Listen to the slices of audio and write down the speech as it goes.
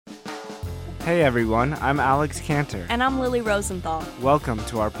Hey everyone, I'm Alex Cantor. And I'm Lily Rosenthal. Welcome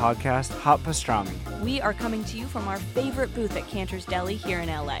to our podcast, Hot Pastrami. We are coming to you from our favorite booth at Cantor's Deli here in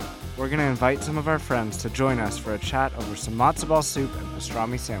LA. We're going to invite some of our friends to join us for a chat over some matzo ball soup and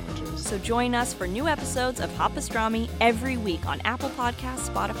pastrami sandwiches. So join us for new episodes of Hot Pastrami every week on Apple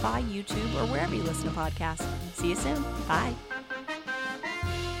Podcasts, Spotify, YouTube, or wherever you listen to podcasts. See you soon. Bye.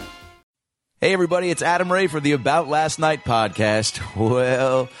 Hey everybody, it's Adam Ray for the About Last Night podcast.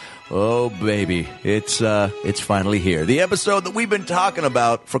 Well, oh baby, it's finally here. The episode that we've been talking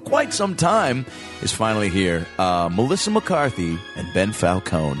about for quite some time is finally here. Melissa McCarthy and Ben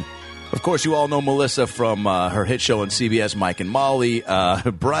Falcone. Of course, you all know Melissa from her hit show on CBS, Mike and Molly,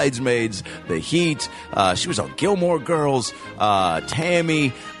 Bridesmaids, The Heat. She was on Gilmore Girls,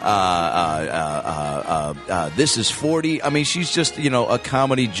 Tammy, This Is 40. I mean, she's just, a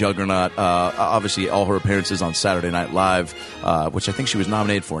comedy juggernaut. Obviously, all her appearances on Saturday Night Live, which I think she was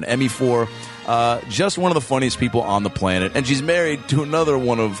nominated for an Emmy for. Just one of the funniest people on the planet, and she's married to another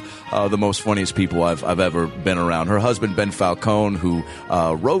one of the most funniest people I've ever been around. Her husband, Ben Falcone, who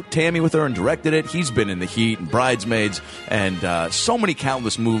wrote Tammy with her and directed it. He's been in The Heat and Bridesmaids and so many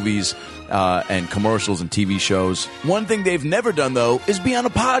countless movies and commercials and TV shows. One thing they've never done, though, is be on a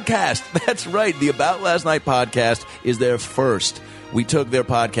podcast. That's right. The About Last Night podcast is their first. We took their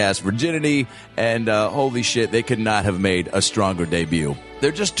podcast virginity, and holy shit, they could not have made a stronger debut.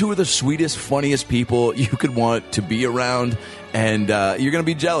 They're just two of the sweetest, funniest people you could want to be around, and you're going to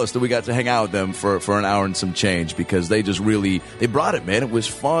be jealous that we got to hang out with them for an hour and some change, because they brought it, man. It was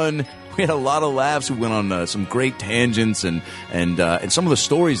fun. We had a lot of laughs. We went on some great tangents and some of the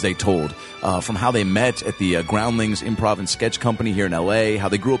stories they told from how they met at the Groundlings Improv and Sketch Company here in L.A., how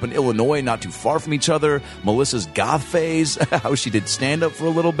they grew up in Illinois, not too far from each other, Melissa's goth phase, how she did stand-up for a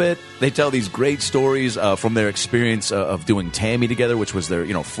little bit. They tell these great stories from their experience of doing Tammy together, which was their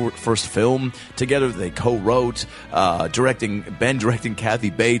first film together. They co-wrote, directing Kathy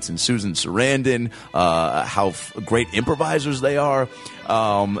Bates and Susan Sarandon, how great improvisers they are.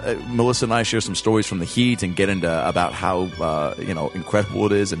 Melissa and I share some stories from The Heat and get into about how incredible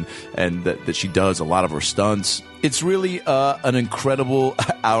it is and that she does a lot of her stunts. It's really an incredible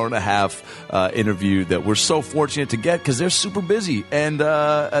hour and a half interview that we're so fortunate to get, because they're super busy, and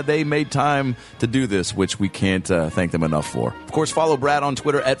they made time to do this, which we can't thank them enough for. Of course, follow Brad on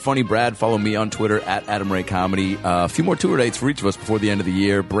Twitter at FunnyBrad. Follow me on Twitter at Adam Ray Comedy. A few more tour dates for each of us before the end of the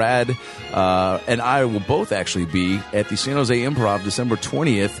year. Brad and I will both actually be at the San Jose Improv December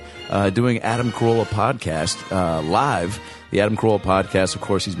 20th doing Adam Carolla podcast live. The Adam Carolla podcast, of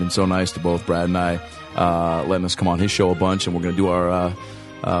course, he's been so nice to both Brad and I, letting us come on his show a bunch, and we're going to do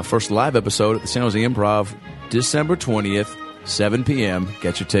our first live episode at the San Jose Improv December 20th, 7 p.m.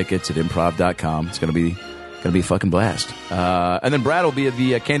 Get your tickets at improv.com. It's going to be a fucking blast. And then Brad will be at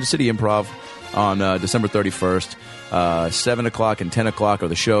the Kansas City Improv on December 31st. 7 o'clock and 10 o'clock are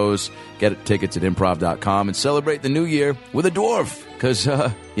the shows. Get tickets at improv.com and celebrate the new year with a dwarf, because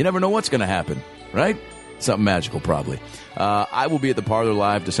you never know what's going to happen, right? Something magical, probably. I will be at the Parlor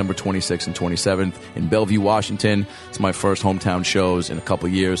Live December 26th and 27th in Bellevue, Washington. It's my first hometown shows in a couple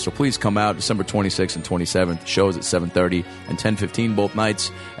of years, so please come out December 26th and 27th. Shows at 7:30 and 10:15 both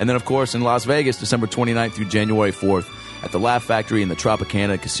nights. And then, of course, in Las Vegas, December 29th through January 4th at the Laugh Factory in the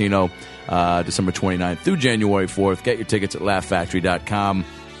Tropicana Casino, December 29th through January 4th. Get your tickets at laughfactory.com.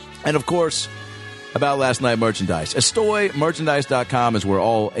 And, of course, About Last Night merchandise. EstoyMerchandise.com is where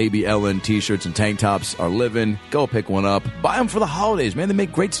all ABLN t-shirts and tank tops are living. Go pick one up. Buy them for the holidays, man. They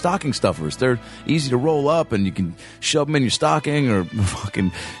make great stocking stuffers. They're easy to roll up, and you can shove them in your stocking or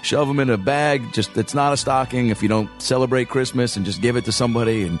fucking shove them in a bag. Just, it's not a stocking if you don't celebrate Christmas, and just give it to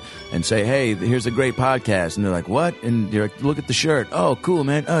somebody and say, hey, here's a great podcast. And they're like, what? And you're like, look at the shirt. Oh, cool,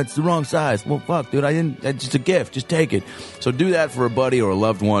 man. Oh, it's the wrong size. Well, fuck, dude, it's just a gift. Just take it. So do that for a buddy or a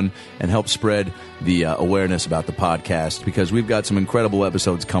loved one and help spread the awareness about the podcast, because we've got some incredible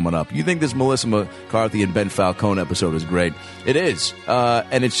episodes coming up. You think this Melissa McCarthy and Ben Falcone episode is great? It is.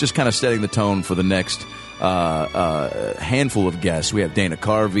 And it's just kind of setting the tone for the next handful of guests. We have Dana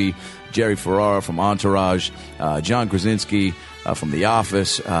Carvey, Jerry Ferrara from Entourage, John Krasinski from The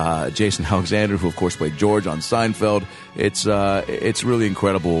Office, Jason Alexander, who of course played George on Seinfeld. It's really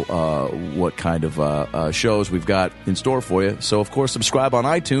incredible what kind of shows we've got in store for you. So of course, subscribe on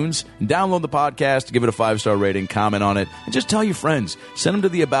iTunes and download the podcast, give it a 5-star rating, comment on it, and just tell your friends. Send them to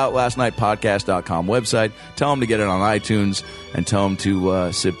the AboutLastNightPodcast.com website. Tell them to get it on iTunes, and tell them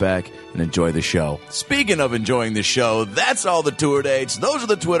to sit back and enjoy the show. Speaking of enjoying the show, that's all the tour dates. Those are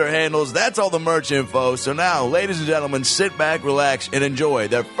the Twitter handles. socials. That's all the merch info. So now, ladies and gentlemen, sit back, relax, and enjoy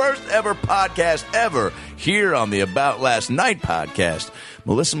their first ever podcast ever here on the About Last Night podcast.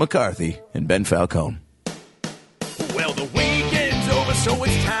 Melissa McCarthy and Ben Falcone. Well, the weekend's over, so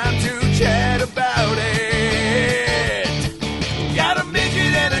it's time to chat about it. Got a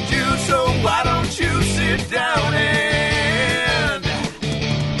midget and a Jew, so why don't you sit down and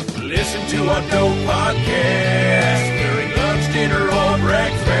listen to our dope podcast during lunch, dinner, or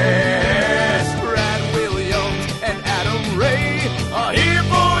breakfast. Brad Williams and Adam Ray are here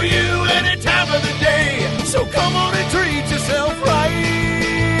for you any time of the day. So come on and treat yourself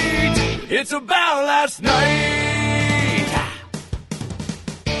right. It's About Last Night.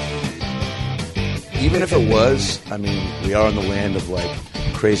 Even if it was, I mean, we are in the land of like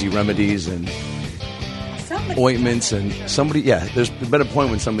crazy remedies and ointments and there's been a point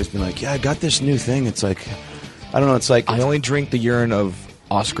when somebody's been like, yeah, I got this new thing. It's like, I don't know, it's like, I only drink the urine of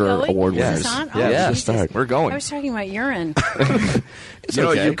Oscar award winners. Just start. We're going. I was talking about urine.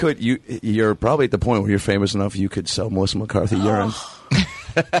 You're probably at the point where you're famous enough you could sell Melissa McCarthy urine.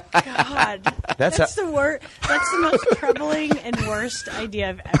 God, that's the worst. That's the most troubling and worst idea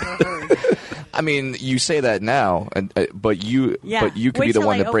I've ever heard. I mean, you say that now, but you could Wait be the till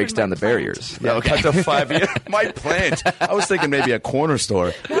one I that breaks open down my the plant. barriers. Yeah, cut to 5 years. My plant. I was thinking maybe a corner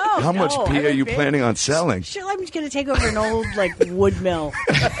store. How much no, pee are you big- planning on selling? Sure, I'm just going to take over an old wood mill.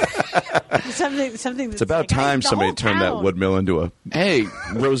 something. That's It's about time somebody turned that wood mill into a... Hey,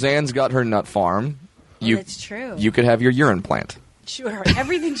 Roseanne's got her nut farm. That's true. You could have your urine plant. Sure,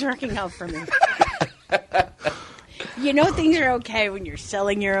 everything's working out for me. You know things are okay when you're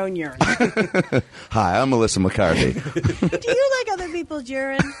selling your own urine. Hi, I'm Melissa McCarthy. Do you like other people's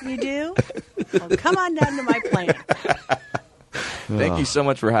urine? You do? Well, come on down to my plant. Thank you so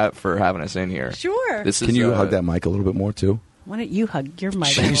much for having us in here. Sure. Can you hug that mic a little bit more, too? Why don't you hug your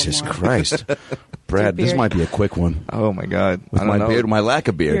mic a little Jesus more? Christ. Brad, this beard. might be a quick one. Oh my God! With I don't my know. beard, my lack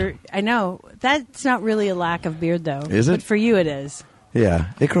of beard. I know. That's not really a lack of beard, though. Is it? But for you, it is.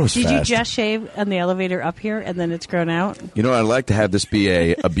 Yeah, it grows Did fast. you just shave on the elevator up here and then it's grown out? You know, I'd like to have this be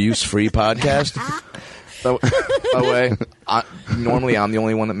a abuse-free podcast. By the way, normally I'm the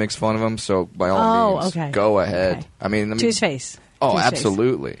only one that makes fun of him, so by all means, okay. go ahead. Okay. I mean, To his face. Oh, To his face.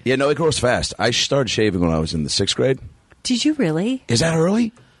 absolutely. Yeah, no, it grows fast. I started shaving when I was in the 6th grade. Did you really? Is that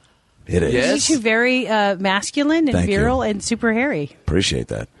early? It is. Yes. You two very masculine and Thank you. virile and super hairy. Appreciate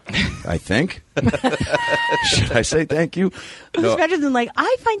that. I think. Should I say thank you? It's better than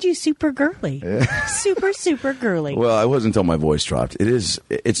I find you super girly. Super, super girly. Well, I was until my voice dropped. It's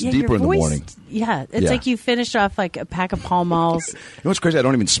Yeah, deeper your in the voice- morning. Yeah, it's Yeah. like you finished off like a pack of Pall Malls. You know what's crazy? I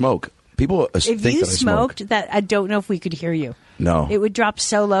don't even smoke. People If think you that I smoke. smoked, that I don't know if we could hear you. No. It would drop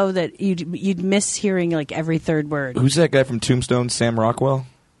so low that you'd miss hearing like every third word. Who's that guy from Tombstone? Sam Rockwell.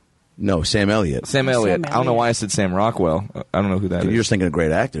 No, Sam Elliott. Sam Elliott. I don't know Elliott. why I said Sam Rockwell. I don't know who that You're is. just thinking of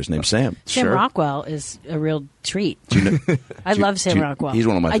great actors named Sam. Sam Sure. Rockwell is a real treat. I love Sam Rockwell. he's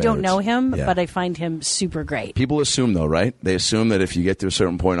one of my I don't favorites. know him, Yeah. but I find him super great. People assume, though, right? They assume that if you get to a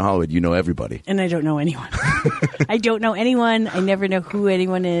certain point in Hollywood, you know everybody. And I don't know anyone. I don't know anyone. I never know who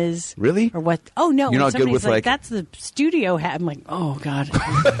anyone is. Really? Or what? Oh, no. You're When not good somebody's with, like- that's the studio hat. I'm like, oh, God.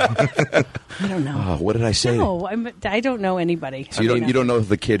 I don't know. Oh, what did I say? No, I don't know anybody. So you don't know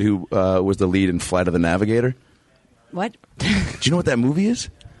the kid who was the lead in Flight of the Navigator? What? Do you know what that movie is?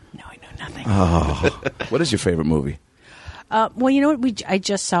 No, I know nothing. What is your favorite movie? Well, you know what I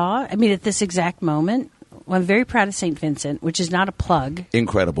just saw? I mean, at this exact moment, well, I'm very proud of St. Vincent, which is not a plug.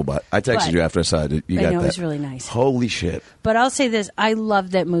 Incredible, but I texted But- you after I saw it. You I got know, that. it was really nice. Holy shit. But I'll say this. I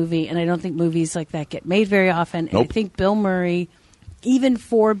love that movie, and I don't think movies like that get made very often. And Nope. I think Bill Murray, even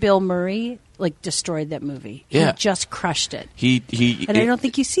for Bill Murray, destroyed that movie. Yeah. He just crushed it. He And I don't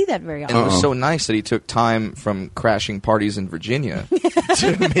think you see that very And often. it was so nice that he took time from crashing parties in Virginia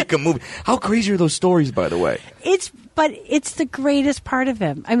to make a movie. How crazy are those stories, by the way? But it's the greatest part of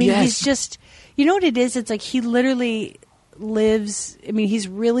him. I mean, Yes. he's just, you know what it is? It's like he literally lives, I mean, he's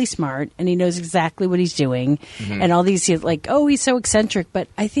really smart and he knows exactly what he's doing. Mm-hmm. And all these, he's so eccentric. But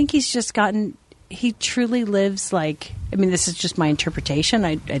I think he's just he truly lives like, I mean, this is just my interpretation.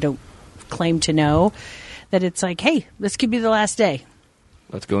 I don't claim to know that it's like, hey, this could be the last day.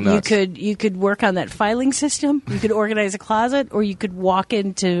 Let's go nuts. You could work on that filing system. You could organize a closet, or you could walk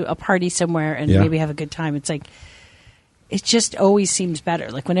into a party somewhere and Yeah. maybe have a good time. It's like it just always seems better.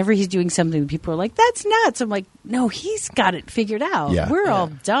 Like whenever he's doing something, people are like, "That's nuts." I'm like, "No, he's got it figured out. Yeah. We're all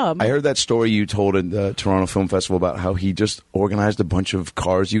dumb." I heard that story you told at the Toronto Film Festival about how he just organized a bunch of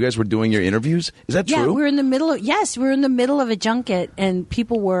cars. You guys were doing your interviews? Is that Yeah, true? we're in the middle of a junket, and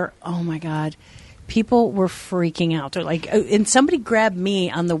people were, oh my God. people were freaking out. They're like, and somebody grabbed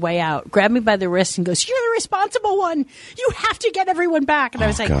me on the way out, grabbed me by the wrist and goes, "You're the responsible one. You have to get everyone back." And I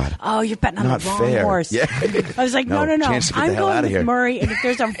was like, God. "Oh, you're betting on Not the wrong fair. horse." Yeah. I was like, "No. chance to get the I'm hell going outta with here." Murray, and if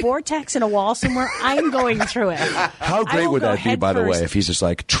there's a vortex in a wall somewhere, I'm going through it." How I great will would go that be, head by the way, first. if he's just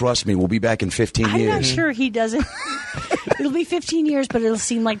like, trust me, we'll be back in 15 I'm years. not sure he doesn't. It'll be 15 years, but it'll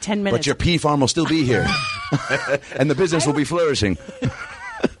seem like 10 minutes. But your pea farm will still be here. And the business will be flourishing.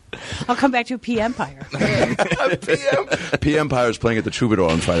 I'll come back to a P Empire. P Empire is playing at the Troubadour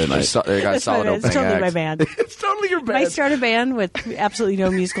on Friday night. They got That's solid my band. It's opening totally my acts. band. It's totally your I start a band with absolutely no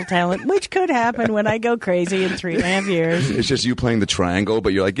musical talent, which could happen when I go crazy in 3.5 years. It's just you playing the triangle,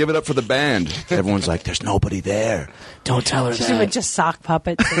 but you're like, give it up for the band. Everyone's like, there's nobody there. Don't tell her Just with just sock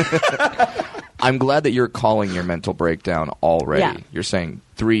puppets. I'm glad that you're calling your mental breakdown already. Yeah. You're saying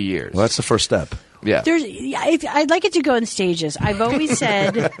 3 years. Well, that's the first step. Yeah. I'd like it to go in stages. I've always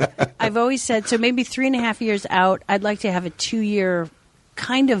said, so maybe 3.5 years out, I'd like to have a 2-year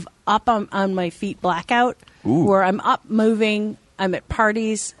kind of up on my feet blackout, where I'm up moving, I'm at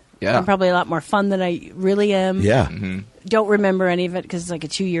parties. Yeah. I'm probably a lot more fun than I really am. Yeah. Don't remember any of it because it's like a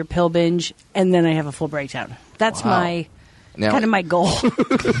 2-year pill binge, and then I have a full breakdown. That's my Now- kind of my goal.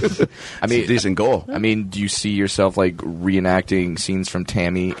 I mean, it's a decent goal. I mean, do you see yourself like reenacting scenes from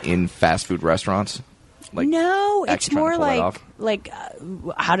Tammy in fast food restaurants? Like, No, actually it's trying to more pull that like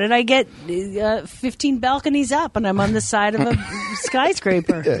off? how did I get 15 balconies up and I'm on the side of a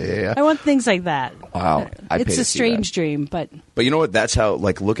skyscraper? Yeah. I want things like that. Wow, I'd pay It's to a see strange dream, but But you know what? That's how,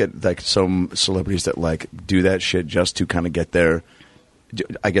 like, look at, like, some celebrities that, like, do that shit just to kind of get their...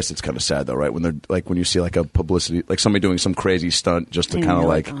 I guess it's kind of sad, though, right? When they're, like, when you see, like, a publicity... Like, somebody doing some crazy stunt just to I kind of, know,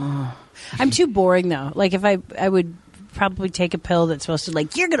 like... I'm too boring though. Like if I would probably take a pill that's supposed to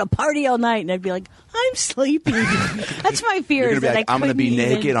like you're gonna party all night, and I'd be like I'm sleepy. That's my fear. You're is going to be that like, I I'm going to be couldn't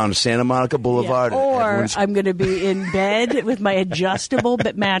even- naked on Santa Monica Boulevard. Yeah. and Or everyone's- I'm going to be in bed with my adjustable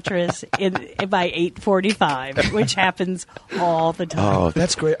mattress by 8:45, which happens all the time. Oh,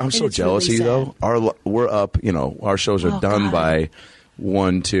 that's great. I'm so it's jealous really of you, though. We're up, our shows are Oh, done God. by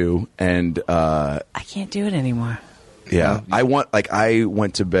 1, 2, and... I can't do it anymore. Yeah, I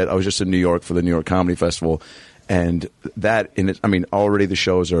went to bed. I was just in New York for the New York Comedy Festival, and that in it. I mean, already the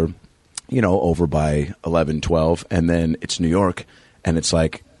shows are, over by 11, 12, and then it's New York, and it's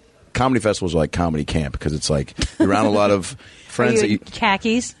like comedy festivals are like comedy camp because it's like you're around a lot of Are friends you that you. in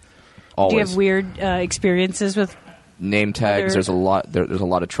khakis? Always. Do you have weird experiences with? Name tags. Other- There's a lot. There's a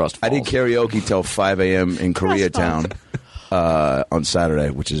lot of trust I falls. did karaoke till 5 a.m. in Koreatown on Saturday,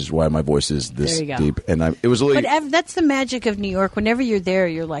 which is why my voice is this There you go. deep. And it was a little. But that's the magic of New York. Whenever you're there,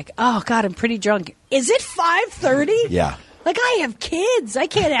 you're like, oh God, I'm pretty drunk. Is it 5:30? Yeah. Like I have kids. I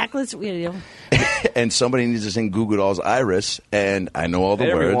can't act this. And somebody needs to sing Goo Goo Dolls Iris, and I know all the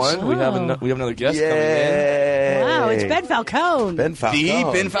Hey, words. everyone, we have another guest coming in. Yay! Wow, it's Ben Falcone. Ben Falcone.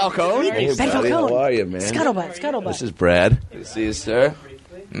 The Ben Falcone. Hey, Ben buddy, Falcone. how are you, man? Scuttlebutt. This is Brad. Good to see you, sir.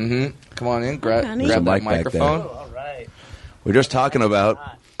 Come on in. Grab honey. There's a that mic back microphone. We're just talking about.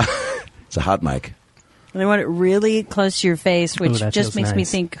 It's a hot mic. And I want it really close to your face, which that just feels makes me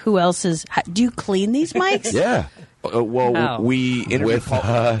nice. think, who else is... Do you clean these mics? Yeah, Well, How? we interviewed With,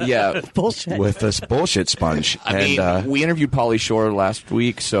 Paul. Yeah. Bullshit. with this bullshit sponge, I mean, and we interviewed Pauly Shore last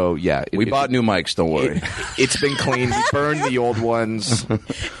week, so yeah. we bought new mics. Don't worry. It's been cleaned. We burned the old ones.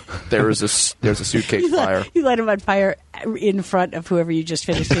 There's a suitcase fire. You light them on fire in front of whoever you just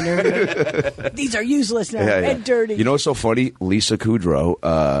finished interviewing. These are useless now and dirty. You know what's so funny? Lisa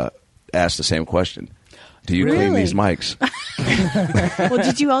Kudrow asked the same question. Do you clean Really? these mics? Well,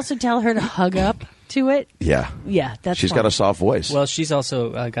 did you also tell her to hug up to it? Yeah. Yeah, that's She's got a soft voice. Well, she's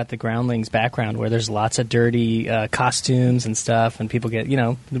also got the Groundlings background where there's lots of dirty costumes and stuff, and people get,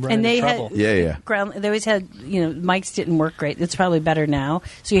 run And into they trouble. had Yeah. They always had mics didn't work great. It's probably better now.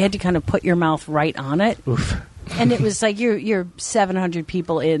 So you had to kind of put your mouth right on it. Oof. And it was like you're 700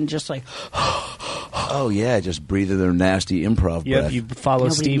 people in, just like Oh yeah, just breathing their nasty improv Yep, breath. you follow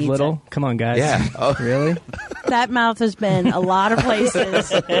Nobody Steve needs Little. Come on, guys. Yeah. Oh. Really? that mouth has been a lot of places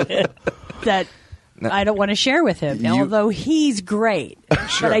that I don't want to share with him. Although he's great,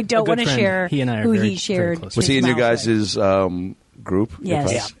 but I don't A good want to friend. share He and I are who very, he very shared. close. Was he his in your mouth with. guys' group? your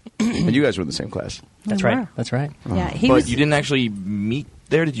Yes. class? And you guys were in the same class. That's We right. were. That's right. Yeah, he But was you didn't actually meet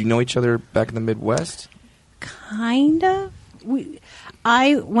there? Did you know each other back in the Midwest? kind of.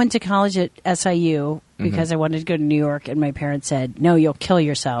 I went to college at SIU because I wanted to go to New York, and my parents said, "No, you'll kill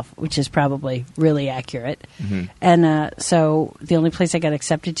yourself," which is probably really accurate. And so the only place I got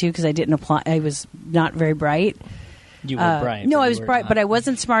accepted to, because I didn't apply, I was not very bright, You were bright. No, but I you was were bright, not. but I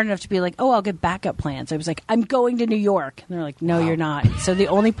wasn't smart enough to be like, oh, I'll get backup plans. I was like, I'm going to New York. And they're like, no, you're not. So the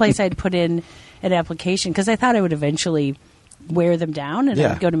only place I'd put in an application, because I thought I would eventually wear them down and I Yeah.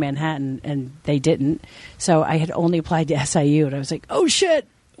 would go to Manhattan, and they didn't. So I had only applied to SIU, and I was like, oh, shit,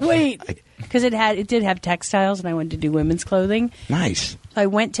 wait. Because it did have textiles, and I wanted to do women's clothing. Nice. I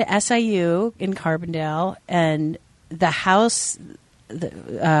went to SIU in Carbondale, and the house,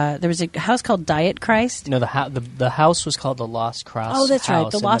 there was a house called Diet Christ. No, the house was called the Lost Cross. Oh, that's right,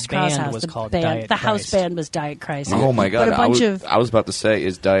 House, the and Lost the Cross band house. was The called band, Diet the house Christ. band was Diet Christ. Oh my God! But a bunch of I was about to say,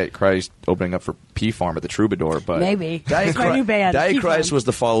 is Diet Christ opening up for P Farm at the Troubadour? But maybe it's my new band. Diet Keep Christ on. was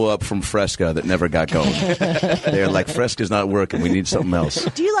the follow-up from Fresca that never got going. They're like, Fresca's not working. We need something else.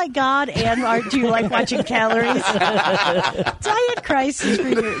 Do you like God and do you like watching calories? Diet Christ is for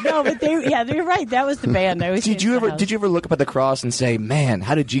you. No, but they're right. That was the band. I always Did you ever look up at the cross and say, "Man,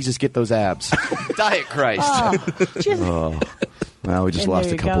 how did Jesus get those abs?" Diet Christ. Oh, Well, we just and lost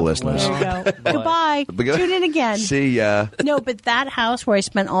there a you couple go. listeners. There you go. Goodbye. Tune in again. See ya. No, but that house where I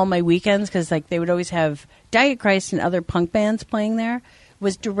spent all my weekends, because like they would always have Diet Christ and other punk bands playing there,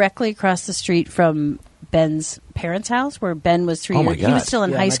 was directly across the street from Ben's parents' house, where Ben was 3 Oh, my years. He was God. still in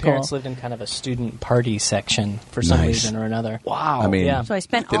Yeah, high my school. parents lived in kind of a student party section for some Nice. reason or another. Wow. I mean, Yeah. So I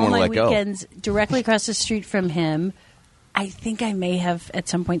spent Didn't all wanna my let go. weekends directly across the street from him. I think I may have at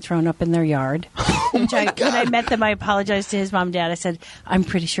some point thrown up in their yard. When I met them, I apologized to his mom and dad. I said, I'm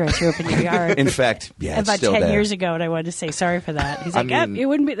pretty sure I threw up in your yard. in fact, yeah, it's about still 10 there. years ago, and I wanted to say sorry for that. He's I like, "Yeah, mean- it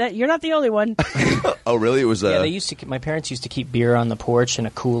wouldn't be that. You're not the only one." Oh, really? It was. Yeah, they used to. My parents used to keep beer on the porch in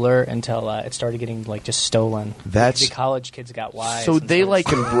a cooler until it started getting like just stolen. That's- the college kids got wise. So and they started like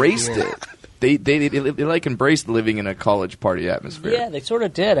stealing embraced beer. it. They like embraced living in a college party atmosphere. Yeah, they sort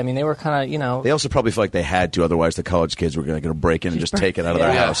of did. I mean, they were kind of They also probably feel like they had to, otherwise the college kids were going to break in and just take it out of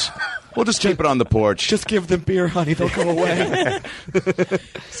their Yeah. house. We'll just keep it on the porch. Just give them beer, honey. They'll go away.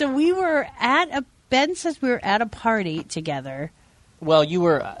 So we were Ben says we were at a party together. Well, you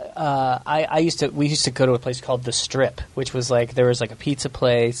were. We used to go to a place called the Strip, which was like there was like a pizza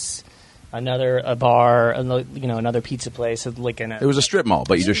place, a bar, another pizza place, like in a. It was a strip mall,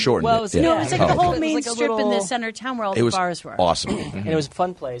 but you just shortened Well, it. it was- Yeah. No, it was like Oh. the whole It was main like a strip in the little- center of town where all It the was bars were. awesome. And it was a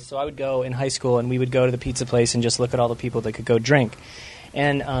fun place. So I would go in high school, and we would go to the pizza place and just look at all the people that could go drink.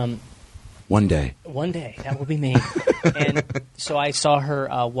 And One day. one day, that will be me. And so I saw her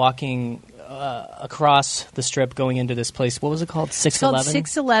walking across the Strip, going into this place. What was it called? It's called 611.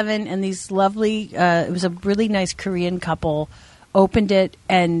 611, and these lovely. It was a really nice Korean couple opened it,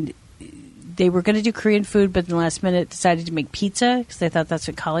 and they were going to do Korean food, but in the last minute decided to make pizza because they thought that's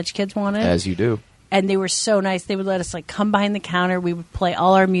what college kids wanted. As you do. And they were so nice. They would let us like come behind the counter. We would play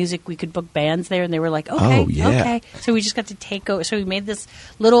all our music. We could book bands there, and they were like, "Okay, Oh, yeah. okay." So we just got to take over. So we made this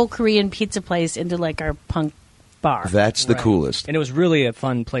little Korean pizza place into like our punk bar. That's the Right. coolest. And it was really a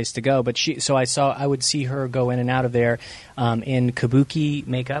fun place to go. But I would see her go in and out of there in kabuki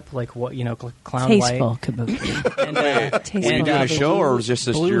makeup, like what clown Tasteful white. kabuki. And, Tasteful. Were you doing a kabuki. show, or was this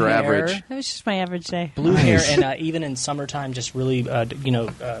just blue your hair, average? That was just my average day. blue hair, and even in summertime, just really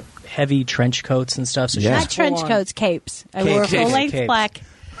heavy trench coats and stuff. So she Yeah. was Not trench full on- coats, capes. I wore Capes. full length Capes. black.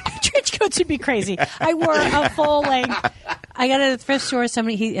 Trench coats would be crazy. I wore a full length. I got at a thrift store.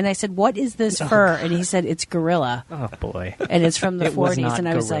 And I said, "What is this fur?" And he said, "It's gorilla, Oh boy! and it's from the It was 40s." not And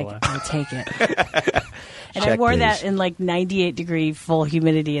I was gorilla. like, "I'll take it." And I Check, wore please. that in like 98-degree full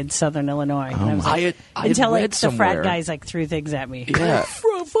humidity in Southern Illinois. And I was like, I had until like read the somewhere. frat guys like threw things at me. Yeah.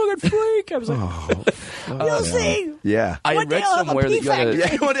 Fucking freak! I was like, "You'll see." Yeah. I One had day read I'll have a somewhere that pea you had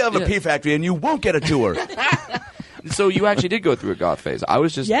Yeah, you want to have a pea factory and you won't get a tour. So you actually did go through a goth phase. I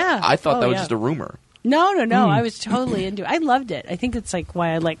was just. Yeah. I thought Oh, that was yeah. just a rumor. No. I was totally into it. I loved it. I think it's like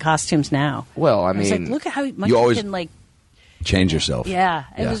why I like costumes now. Well, I I was like, mean, look at how much You you always- can like. Change yourself. Yeah,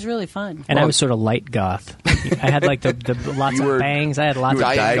 it Yeah. was really fun. And I was sort of light goth. I had like the lots You of were- bangs. I had lots you of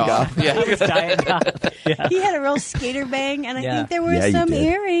were Diet Diet goth. goth. Yeah. I was diet goth. Yeah. He had a real skater bang, and I Yeah. think there were Yeah, you some did.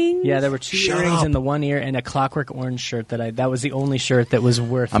 earrings. Yeah, there were two Shut earrings up. in the one ear and a Clockwork Orange shirt that was the only shirt that was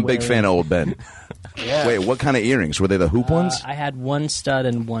worth. I'm a big wearing. fan of Old Ben. Yeah. Wait, what kind of earrings? Were they the hoop ones? I had one stud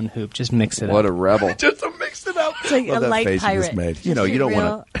and one hoop. Just mix it What up. a rebel. Just to mix it up. It's like Love a that light face you pirate. just made. Just You know, you a don't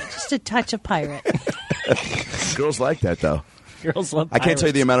want just a touch of pirate. to. Girls like that, though. Girls love I can't tell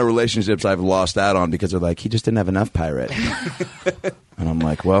you the amount of relationships I've lost out on because they're like, he just didn't have enough pirate. And I'm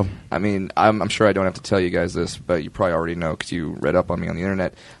like, well, I mean, I'm sure I don't have to tell you guys this, but you probably already know because you read up on me on the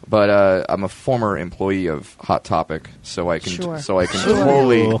internet. But I'm a former employee of Hot Topic, so I can Sure.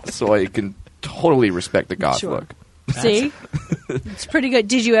 totally respect the goth Sure. look. See, it's pretty good.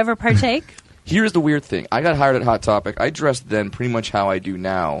 Did you ever partake? Here's the weird thing: I got hired at Hot Topic. I dressed then pretty much how I do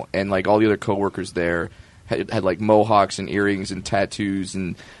now, and like all the other coworkers there had like mohawks and earrings and tattoos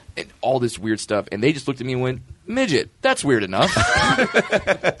and all this weird stuff, and they just looked at me and went, "Midget, that's weird enough.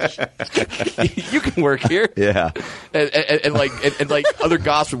 You can work here." Yeah. And like other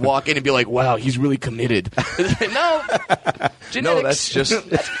goths would walk in and be like, "Wow, he's really committed." No, genetics. No, that's just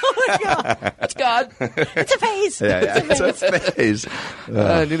Oh my God. That's God. It's a phase. it's a phase.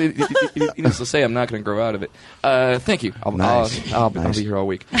 Needless to say, I'm not going to grow out of it. Thank you. Nice. I'll be here all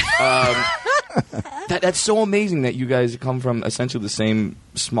week. That's so amazing that you guys come from essentially the same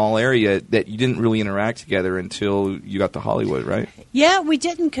small area that you didn't really interact together until you got to Hollywood, right? Yeah, we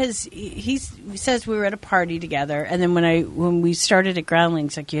didn't because he says we were at a party together, and then when we started at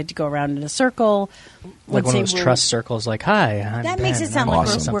Groundlings, like you had to go around in a circle. Like one of those we're- trust circles, like, "Hi, I'm That Ben, makes it and sound I'm like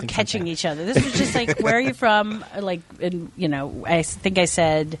Awesome. we're catching each other. This was just like, where are you from? Like, and, I think I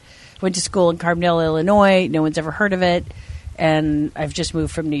said, went to school in Carbondale, Illinois. No one's ever heard of it. And I've just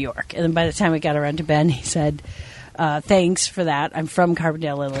moved from New York. And then by the time we got around to Ben, he said, thanks for that. I'm from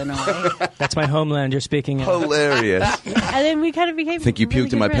Carbondale, Illinois. That's my homeland you're speaking of." Hilarious. And then we kind of became I think you really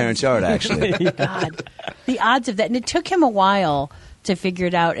puked in my good parents' friends. yard, actually. God, the odds of that. And it took him a while to figure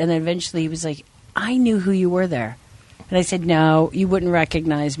it out. And then eventually he was like, I knew who you were there. And I said, no, you wouldn't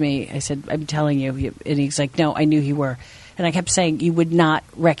recognize me. I said, I'm telling you. And he's like, no, I knew you were. And I kept saying, you would not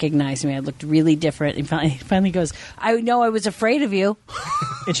recognize me. I looked really different. And he finally goes, I know I was afraid of you.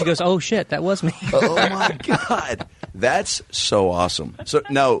 And she goes, "Oh shit, that was me." Oh my God, that's so awesome. So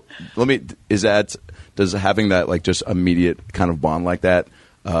now, does having that like just immediate kind of bond like that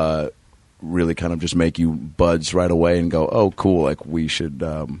really kind of just make you buds right away and go, oh cool, like we should,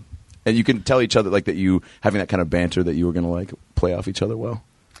 and you can tell each other like that you having that kind of banter that you were going to like play off each other well.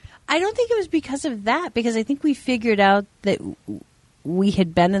 I don't think it was because of that, because I think we figured out that we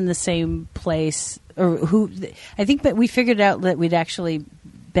had been in the same place, but we figured out that we'd actually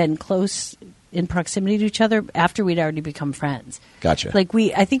been close in proximity to each other after we'd already become friends. Gotcha. Like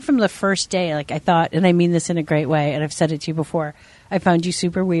I think from the first day, like I thought, and I mean this in a great way, and I've said it to you before, I found you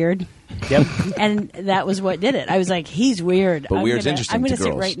super weird. Yep. And that was what did it. I was like, he's weird. But weird's interesting I'm to going to sit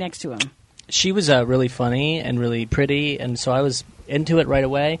girls. right next to him. She was really funny and really pretty, and so I was into it right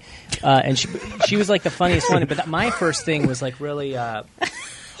away. And she was like the funniest one. But my first thing was like really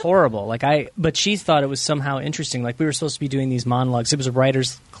horrible. But she thought it was somehow interesting. Like we were supposed to be doing these monologues. It was a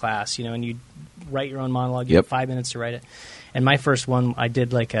writer's class, and you write your own monologue. You Yep. have 5 minutes to write it. And my first one, I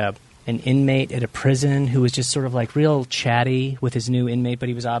did like an inmate at a prison who was just sort of like real chatty with his new inmate, but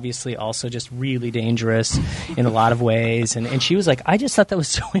he was obviously also just really dangerous in a lot of ways. And she was like, I just thought that was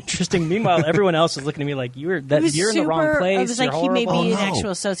so interesting. Meanwhile, everyone else was looking at me like, you're in the wrong place. I was like, You're he may horrible. be an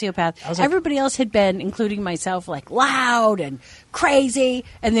actual sociopath. I was like- Everybody else had been, including myself, like loud and crazy.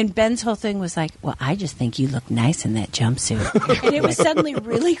 And then Ben's whole thing was like, well, I just think you look nice in that jumpsuit. And it was suddenly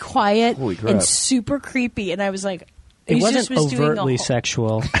really quiet Holy crap. and super creepy. And I was like, It he wasn't just was doing a overtly whole-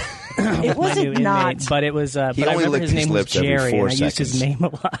 sexual. It my wasn't new not. inmate, but it was. But I only remember licked his his name was lips every Jerry, 4 and I used his seconds. name a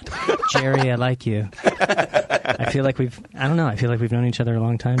lot. Jerry, I like you. I feel like we've known each other a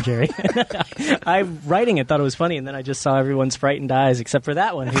long time, Jerry. I writing it thought it was funny, and then I just saw everyone's frightened eyes except for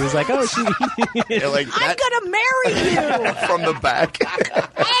that one. He was like, "Oh, she." Like I'm going to marry you. from the back.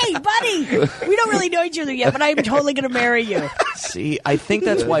 Hey, buddy. We don't really know each other yet, but I'm totally going to marry you. See, I think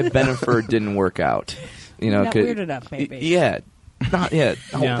that's why Bennifer didn't work out. Not 'cause- weird enough, maybe. Yeah, not yet.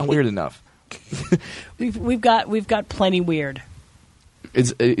 Yeah. Not weird enough. We've got plenty weird.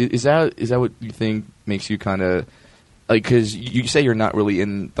 Is that what you think makes you kind of like? Because you say you're not really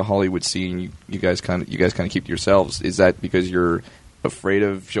in the Hollywood scene. You guys kind of keep to yourselves. Is that because you're afraid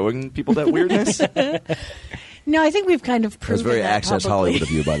of showing people that weirdness? No, I think we've kind of That was proven very that Access publicly. Hollywood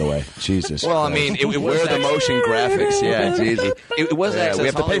of you, by the way. Jesus. Well, I mean, it was where are the motion graphics? Yeah, Jesus. It was Yeah, Access we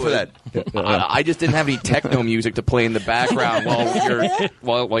have to pay for Hollywood. that. I just didn't have any techno music to play in the background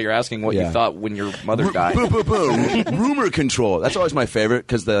while you're asking what Yeah. you thought when your mother died. Boo, boo, boo. Rumor control. That's always my favorite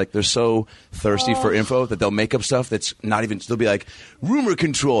because they're so thirsty for info that they'll make up stuff that's not even. They'll be like, rumor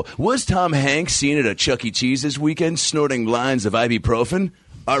control. Was Tom Hanks seen at a Chuck E. Cheese this weekend snorting lines of ibuprofen?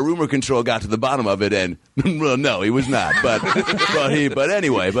 Our rumor control got to the bottom of it, and well, no, he was not. But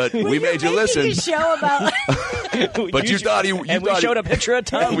anyway, we made you listen. A show about But you thought he. And we showed a picture of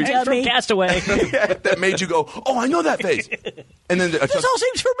Tom we- Hanks from Castaway. that made you go, oh, I know that face. And then this all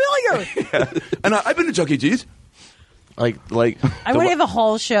seems familiar. and I've been to Chuck E. Cheese. Like I would have a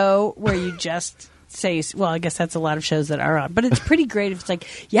whole show where you just say, well, I guess that's a lot of shows that are on, but it's pretty great if it's like,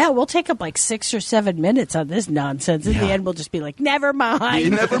 yeah, we'll take up like 6 or 7 minutes on this nonsense. In the end, we'll just be like, never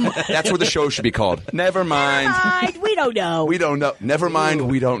mind. Never mind. That's what the show should be called. Never mind. Mind, we don't know. We don't know. Never mind.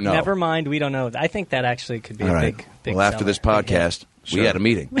 We don't know. Never mind, we don't know. I think that actually could be All a right. big Well, after seller. this podcast, We had a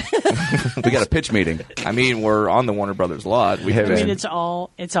meeting. We got a pitch meeting. I mean, we're on the Warner Brothers lot. We have I mean, it's all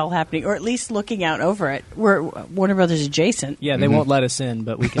happening, or at least looking out over it. We're Warner Brothers adjacent. Yeah, they won't let us in,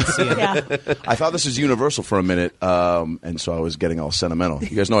 but we can see it. Yeah. I thought this was Universal for a minute, and so I was getting all sentimental.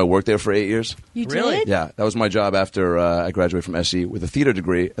 You guys know I worked there for 8 years? You Really? did? Yeah, that was my job after I graduated from SC with a theater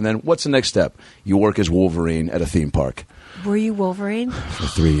degree. And then what's the next step? You work as Wolverine at a theme park Were you Wolverine? for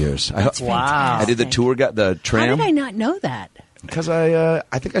 3 years. That's Wow. I did the tour, the tram. How did I not know that? Because I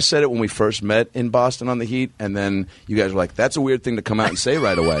think I said it when we first met in Boston on the Heat, and then you guys were like, "That's a weird thing to come out and say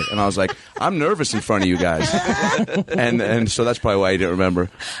right away." And I was like, "I'm nervous in front of you guys," and so that's probably why you didn't remember.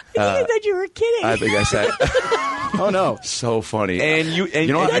 I thought you were kidding. I think I said, Oh no! "So funny." And you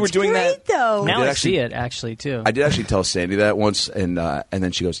know what? you were That's doing great, that. though. Now did I actually- see it, actually, too. I did actually tell Sandy that once, and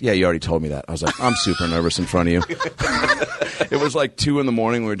then she goes, "Yeah, you already told me that." I was like, "I'm super nervous in front of you." It was like 2 a.m.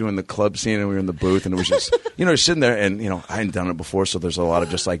 We were doing the club scene, and we were in the booth, and it was just, you're sitting there, and I hadn't done it before, so there's a lot of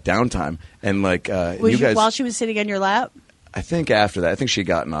just like downtime, and like Was you guys. while she was sitting on your lap? I think after that, I think she had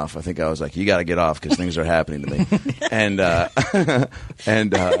gotten off. I think I was like, "You got to get off because things are happening to me,"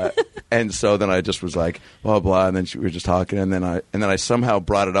 and so then I just was like, blah blah, and then we were just talking, and then I somehow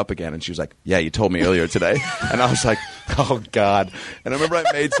brought it up again, and she was like, "Yeah, you told me earlier today," and I was like, "Oh God!" And I remember I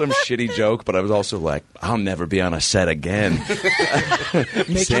made some shitty joke, but I was also like, "I'll never be on a set again."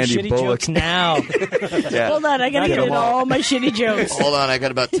 Make Sandy your shitty Bullock. jokes now. Yeah. Hold on, I got to get in all my shitty jokes. Hold on, I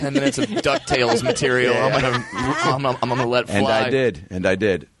got about 10 minutes of DuckTales material. Yeah. I'm gonna let fly. And I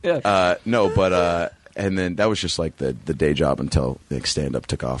did. Yeah. No, but and then that was just like the day job until the stand-up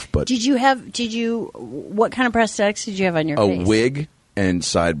took off. But What kind of prosthetics did you have on your a face? wig and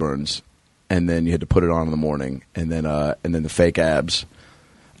sideburns, and then you had to put it on in the morning, and then the fake abs.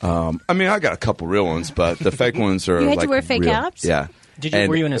 I mean, I got a couple real ones, but the fake ones are You had to like wear fake real. abs? Yeah.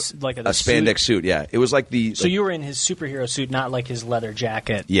 Were you in a spandex suit? Yeah, it was like the So you were in his superhero suit, not like his leather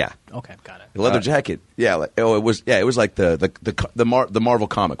jacket. yeah. Okay, got it. The leather jacket, yeah. It was like the Marvel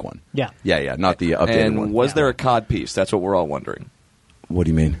comic one. Yeah. yeah, not the updated And one. was there a cod piece? That's what we're all wondering. What do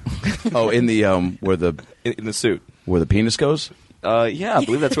you mean? Oh, in the where the suit. where the penis goes? Yeah, I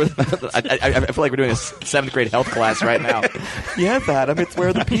believe that's where. I feel like we're doing a 7th grade health class right now. Yes, Adam, it's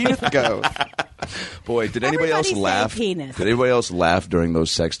where the penis goes. Boy, did anybody else Everybody said laugh? penis. Did anybody else laugh during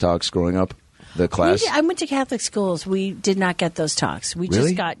those sex talks growing up? The class. I went to Catholic schools. We did not get those talks. We Really?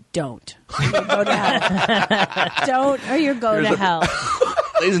 just got don't. You go to hell. Don't, or you go to hell.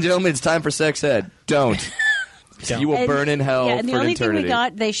 Ladies and gentlemen, it's time for sex ed. Don't. You will And- burn in hell yeah, and the for an only eternity. thing we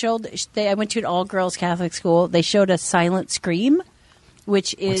got, I went to an all-girls Catholic school. They showed us Silent Scream,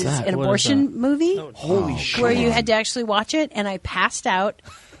 which is that? an What is abortion movie. Holy shit. Where you had to actually watch it, and I passed out.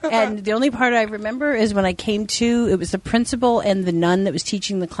 And the only part I remember is when I came to, it was the principal and the nun that was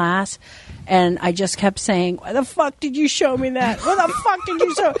teaching the class, and I just kept saying, "Why the fuck did you show me that? Why the fuck did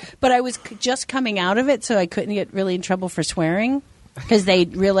you show?" But I was just coming out of it, so I couldn't get really in trouble for swearing because they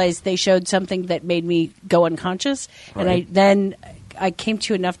realized they showed something that made me go unconscious, and I came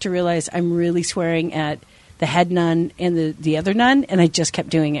to enough to realize I'm really swearing at the head nun and the other nun, and I just kept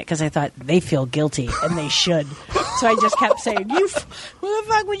doing it because I thought they feel guilty and they should. So I just kept saying, "Why the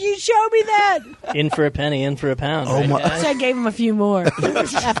fuck would you show me that?" In for a penny, in for a pound. Oh, right, my- guys? So I gave him a few more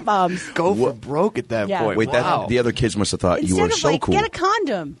F-bombs. Go for broke at that Yeah. point. Wait, wow. the other kids must have thought you Instead were of so like, cool. get a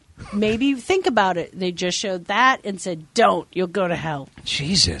condom. Maybe think about it. They just showed that and said, "Don't. You'll go to hell."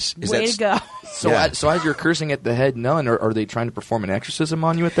 Jesus, is Way that to go. So, Yeah. so as you're cursing at the head nun, are they trying to perform an exorcism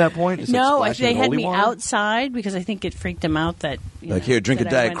on you at that point? Is it No, splashing they had holy me water? outside because I think it freaked them out that like here? Drink a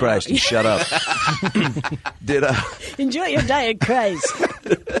that I Diet went Christ out. and shut up. Did Enjoy your Diet Christ.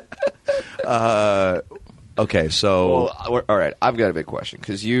 okay? So Well, all right, I've got a big question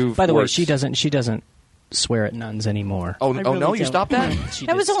because you. By the way, she doesn't swear at nuns anymore. Oh, I oh really no! You don't. stopped that. She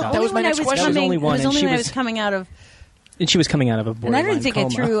That did was stop. only was my when I next was question. coming. That was only one, It was and only she when I was- was coming out of. And she was coming out of a And borderline I don't think coma. I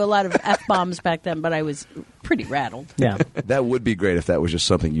threw a lot of F-bombs back then, but I was pretty rattled. Yeah. that would be great if that was just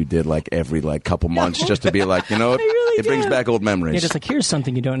something you did like every couple months, just to be like, I really it brings do. back old memories. Yeah, just like, here's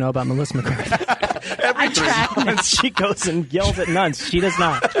something you don't know about Melissa McCarthy. I track Once she goes and yells at nuns. She does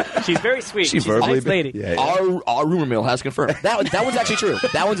not. She's very sweet. She She's verbally a nice lady. Yeah. Our rumor mill has confirmed that one's actually true.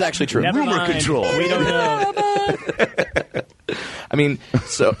 That one's actually true. Never Rumor mind. control. We don't know. I mean,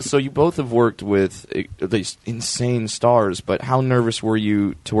 so you both have worked with these insane stars, but how nervous were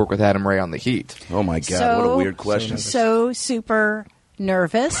you to work with Adam Ray on The Heat? Oh my God, what a weird question. So super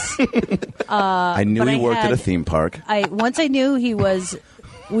nervous. I knew but he I worked at had- a theme park. Once I knew he was,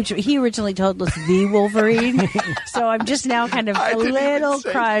 which he originally told us the Wolverine. So I'm just now kind of a little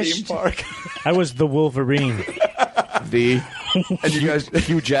crushed. I was the Wolverine. The And you guys,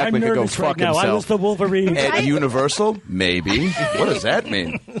 Hugh Jackman could go fuck himself. the Wolverine. at Universal, maybe. What does that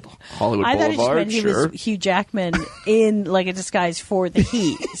mean? Hollywood I thought it just Boulevard, meant he sure. was Hugh Jackman in like a disguise for the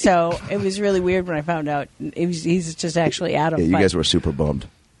Heat. So it was really weird when I found out he's just actually Adam. Yeah, you but guys were super bummed.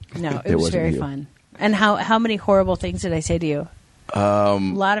 no, it it was wasn't very you. fun. And how many horrible things did I say to you? A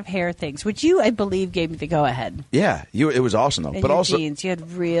lot of hair things, which you, I believe, gave me the go ahead. Yeah, it was awesome though. And But your also, jeans, you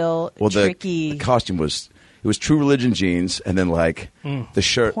had real well, tricky the costume was True Religion jeans, and then like the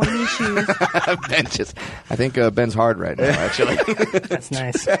shirt. pointy shoes. I think Ben's hard right now, actually. That's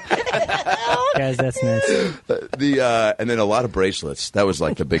nice. Guys, that's nice. And then a lot of bracelets. That was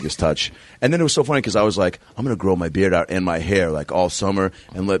like the biggest touch. And then it was so funny because I was like, I'm gonna grow my beard out and my hair like all summer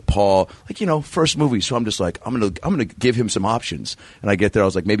and let Paul, like, first movie. So I'm just like, I'm gonna give him some options. And I get there, I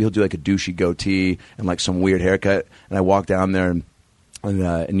was like, maybe he'll do like a douchey goatee and like some weird haircut. And I walk down there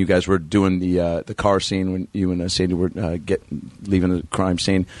and you guys were doing the car scene when you and Sadie were leaving the crime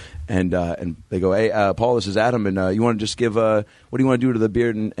scene, and they go, hey, Paul, this is Adam, and you want to just give what do you want to do to the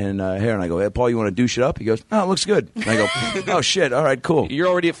beard and hair? And I go, hey, Paul, you want to douche it up? He goes, no, it looks good. And I go, oh shit, all right, cool. You're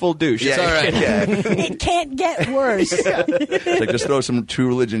already at full douche. It's all right. Yeah. It can't get worse. It's like just throw some True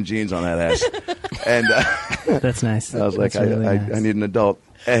Religion jeans on that ass, and That's nice. I was like, That's really I nice. need an adult.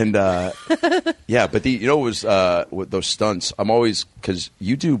 And yeah, but it was with those stunts. I'm always, because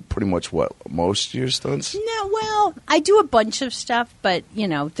you do pretty much most of your stunts. No, well, I do a bunch of stuff, but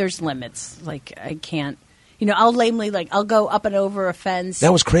there's limits. Like I can't, I'll lamely I'll go up and over a fence.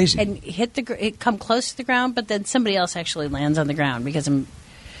 That was crazy. And hit come close to the ground, but then somebody else actually lands on the ground because I'm.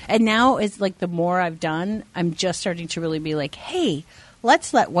 And now it's like the more I've done, I'm just starting to really be like, hey,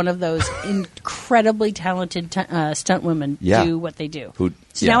 let's let one of those incredibly talented stunt women do what they do.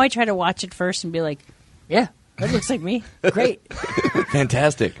 So now I try to watch it first and be like, yeah, that looks like me. Great.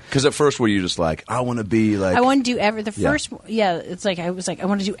 Fantastic. Because at first were you just like, I want to be like... I want to do it's like, I was like, I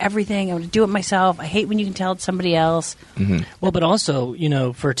want to do everything. I want to do it myself. I hate when you can tell it's somebody else. Mm-hmm. Well, but also,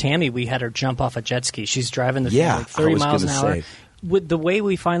 for Tammy, we had her jump off a jet ski. She's driving the thing Yeah, like 30 I was miles an gonna hour. say. With the way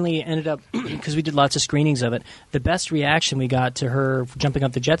we finally ended up, because we did lots of screenings of it, the best reaction we got to her jumping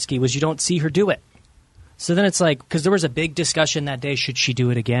off the jet ski was you don't see her do it. So then it's like, because there was a big discussion that day, should she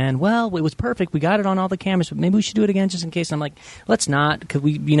do it again? Well, it was perfect. We got it on all the cameras, but maybe we should do it again just in case. And I'm like, let's not, because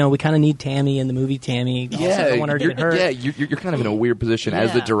we kind of need Tammy in the movie Tammy. Also, I don't want her to get hurt. Yeah, you're kind of in a weird position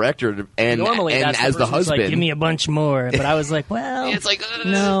as the Yeah. director and Normally, and that's as the person who's husband. like, give me a bunch more. But I was like, well, it's like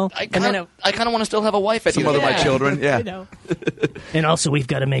no. I And then kind of want to still have a wife at Some the other end my children. Yeah. I know. and also we've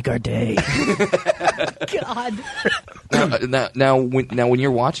got to make our day. God. Now, when you're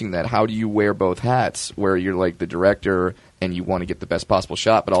watching that, how do you wear both hats? Where you're like the director and you want to get the best possible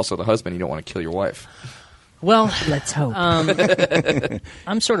shot, but also the husband, you don't want to kill your wife. Well, Let's hope.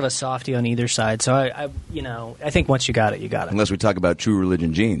 I'm sort of a softie on either side, so I think once you got it, you got it. Unless we talk about True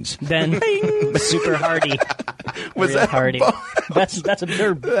Religion jeans. Then super hardy. Was Real that hardy? That's a That's a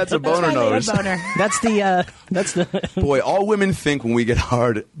boner That's why they nose. have boner. That's the Boy, all women think when we get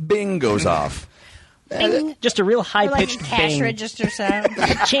hard, bing goes off. just a real high Or like a pitched cash bang. register sound.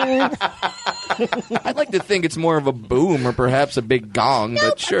 Ching. I'd like to think it's more of a boom or perhaps a big gong, but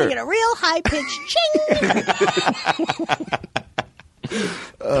I'm sure. thinking a real high pitched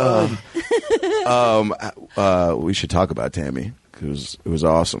ching. We should talk about Tammy. It was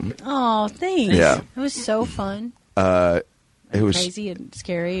awesome. Oh, thanks. Yeah. It was so fun. It was Crazy and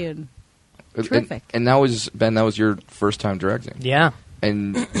scary and And- terrific. And that was Ben. That was your first time directing. Yeah.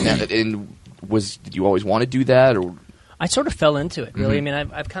 And did you always want to do that, or I sort of fell into it, really. Mm-hmm. I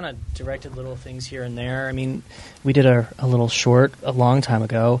mean, I've kind of directed little things here and there. I mean, we did a little short a long time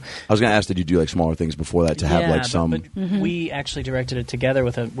ago. I was going to ask, did you do like smaller things before that to have like some? But we actually directed it together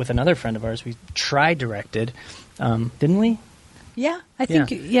with another friend of ours. We directed, didn't we? Yeah, I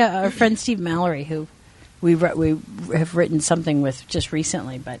think our friend Steve Mallory, who we have written something with just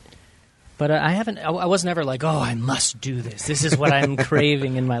recently, but I haven't. I was never like, oh, I must do this. This is what I'm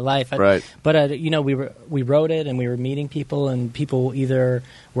craving in my life. Right. But we wrote it, and we were meeting people, and people either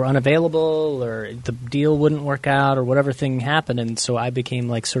were unavailable, or the deal wouldn't work out, or whatever thing happened, and so I became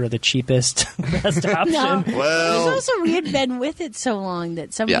like sort of the cheapest, best option. no. Well- It was also we had been with it so long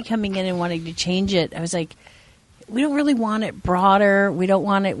that somebody coming in and wanting to change it, I was like, we don't really want it broader. We don't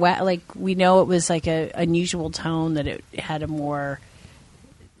want it like we know it was like a unusual tone, that it had a more.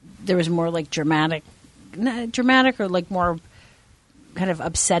 There was more like dramatic or like more kind of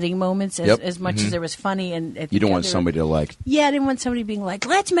upsetting moments as much as there was funny. And You don't want somebody to like. Yeah, I didn't want somebody being like,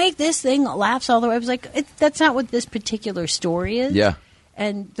 let's make this thing laughs all the way. I was like, that's not what this particular story is. Yeah.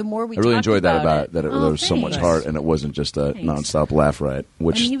 And the more we I really talked enjoyed that about it, that there Oh, was so much thanks. heart, and it wasn't just a Thanks. nonstop laugh riot.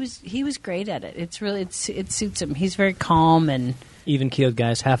 Which And he was great at it. It's really it suits him. He's very calm and Even keeled,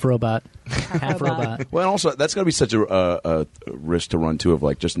 guys. Half robot. Half robot. well, and also that's got to be such a risk to run too, of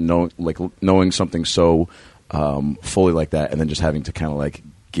like just knowing something so fully like that, and then just having to kind of like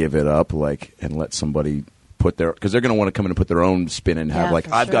give it up, like, and let somebody put their, because they're going to want to come in and put their own spin and have Yeah, like,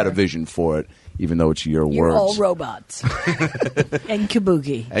 for I've got a sure. vision for it, even though it's your you're words. all robots. And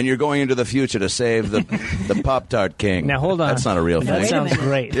Kabuki. And you're going into the future to save the Pop-Tart King. Now, hold on. That's not a real That wait a thing. sounds minute.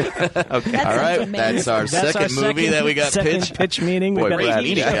 great. That All sounds right, amazing. that's our That's second our movie that we got second pitched. pitch meeting. Boy, We've got we're a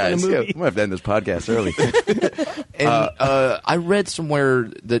eating, shot in guys. the We movie. might have to end this podcast early. And I read somewhere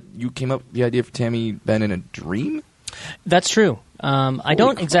that you came up with the idea for Tammy Ben in a dream. That's true. I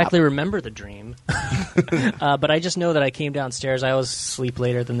don't crap. exactly remember the dream, but I just know that I came downstairs. I always sleep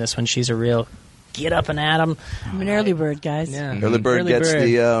later than this when she's a real get up and at 'em. I'm an early bird, guys. Yeah. Early bird Early gets bird.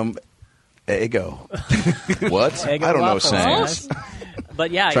 the Eggo. What? Eggo I don't know waffles, sayings. guys.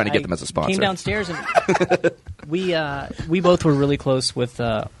 But yeah, Trying to I get them as a sponsor. Came downstairs and we both were really close with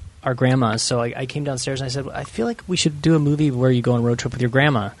our grandmas. So I came downstairs and I said, I feel like we should do a movie where you go on a road trip with your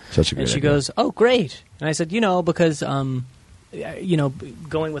grandma. Such a great And she idea. goes, "Oh, great!" And I said, because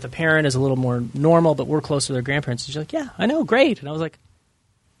going with a parent is a little more normal, but we're close with our grandparents. And she's like, "Yeah, I know, great." And I was like,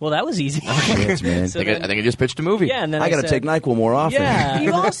 "Well, that was easy." Shit, man. So I think I just pitched a movie. yeah, and then I got to said, take NyQuil more often. Yeah,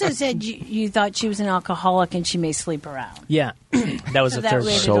 You also said you thought she was an alcoholic and she may sleep around. yeah. That was So the that third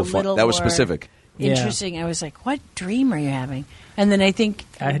way one. it So a fun. little That was more specific. Yeah. Interesting. I was like, what dream are you having? And then I think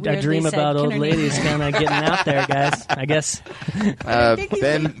I weirdly dream said, about "Can old her name-" ladies kind of getting out there, guys. I guess.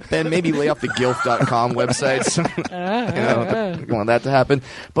 Ben, maybe lay off the gilf.com websites. You want that to happen.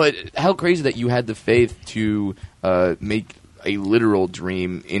 But how crazy that you had the faith to make a literal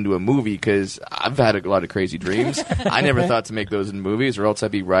dream into a movie, because I've had a lot of crazy dreams. I never thought to make those in movies, or else I'd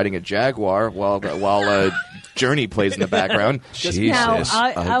be riding a Jaguar while Journey plays in the background. Jesus. Now,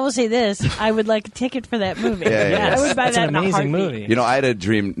 I will say this. I would like a ticket for that movie. Yeah. I would buy That's that an in a amazing heartbeat. movie. You know, I had a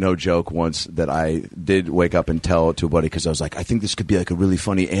dream, no joke, once that I did wake up and tell to a buddy, because I was like, I think this could be like a really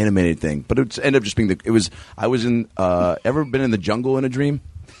funny animated thing. But it ended up just being I was in, ever been in the jungle in a dream?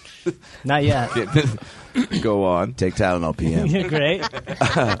 Not yet. Go on. Take Tylenol PM. Yeah, great.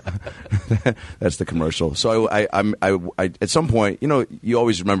 That's the commercial. So I at some point, you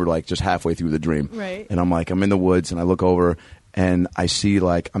always remember like just halfway through the dream. Right. And I'm in the woods and I look over and I see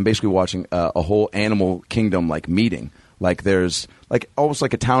I'm basically watching a whole animal kingdom meeting. Like there's almost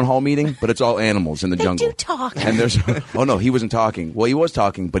like a town hall meeting, but it's all animals in the They jungle. do talk. And there's oh no, he wasn't talking. Well, he was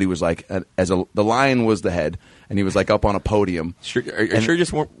talking, but he was the lion was the head, and he was up on a podium. Sure, are you sure you're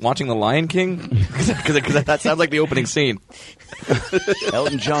just watching The Lion King? Because that sounds like the opening scene.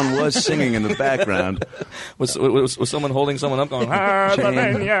 Elton John was singing in the background. Was someone holding someone up going,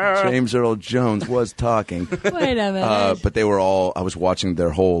 James Earl Jones was talking. Wait a minute. But they were all. I was watching their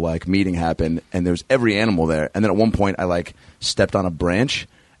whole meeting happen, and there was every animal there. And then at one point, I stepped on a branch,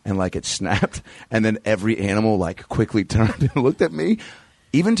 and it snapped, and then every animal quickly turned and looked at me.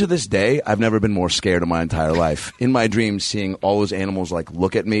 Even to this day, I've never been more scared in my entire life. In my dreams, seeing all those animals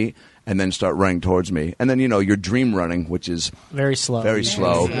look at me and then start running towards me, and then you're dream running, which is Very slow. very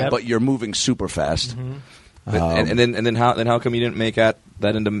slow, Yep. but you're moving super fast. and then how come you didn't make that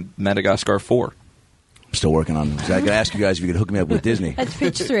into Madagascar 4? I'm still working on it. I could ask you guys if you could hook me up with Disney. That's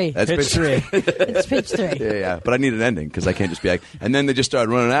pitch 3. That's Pitch three. It's pitch 3. Yeah. But I need an ending because I can't just be and then they just started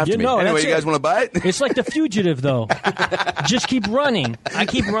running after You me. know, Anyway, that's you guys it. want to buy it? It's like The Fugitive, though. Just keep running. I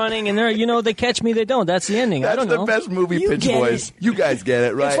keep running, and they catch me, they don't. That's the ending. I That's don't the know. best movie You pitch get voice. it. You guys get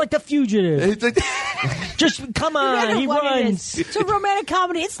it, right? It's like The Fugitive. It's like- Just come I on, know he what it runs. is. It's a romantic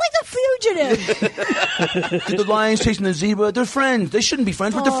comedy. It's like The Fugitive. the lion's chasing the zebra. They're friends. They shouldn't be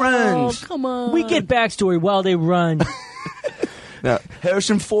friends, but they're friends. Oh, come on. We get backstory while they run. Now,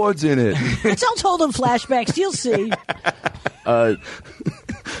 Harrison Ford's in it. It's all told in flashbacks. You'll see.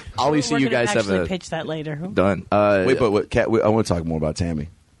 Obviously, We're you gonna guys have actually a pitch that later. done. Wait, but Kat, I want to talk more about Tammy.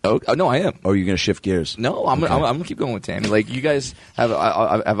 Oh, no, I am. Or are you going to shift gears? No, I'm gonna keep going with Tammy. You guys have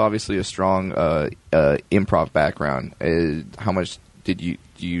obviously a strong improv background. How much did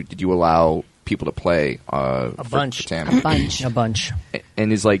you allow people to play? A bunch. For Tammy? A bunch.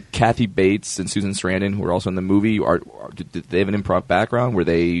 And is Kathy Bates and Susan Sarandon, who are also in the movie, did they have an improv background? Were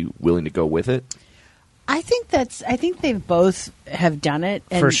they willing to go with it? I think they've both have done it.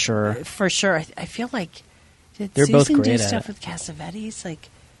 And For sure. For sure. I feel like did They're both Susan do great at stuff it. with Cassavetes? They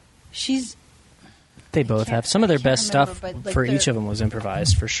They both have. Some of their best remember, stuff but, for they're- each of them was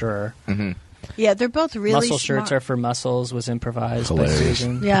improvised, for sure. Mm-hmm. Yeah, they're both really Muscle shirts smart. are for muscles was improvised Hilarious. by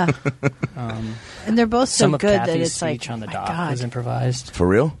Susan. Yeah, and they're both so Some of good Kathy's that it's speech like on the my dock God. was improvised. For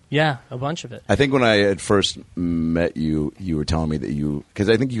real? Yeah, a bunch of it. I think when I had first met you, you were telling me that because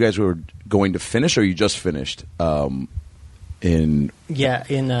I think you guys were going to finish, or you just finished in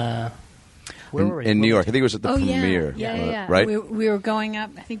Yeah, where were we? New York. I think it was at the Oh premiere. yeah. Right? We were going up.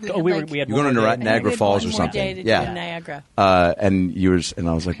 I think we Oh, had we like, had You're going one to more Niagara day. I think we had Falls one or more something. day to do Yeah. in Niagara. And and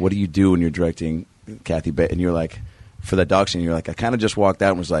I was like, "What do you do when you're directing Kathy Bates?" And you're like, for that dog scene, you're like, I kind of just walked out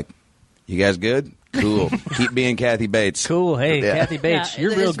and was like, "You guys good? Cool. Keep being Kathy Bates." Cool. Hey, Yeah. Kathy Bates, Yeah, you're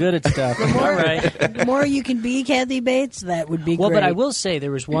real there's- good at stuff. All right. The more you can be Kathy Bates, that would be Well, great. but I will say there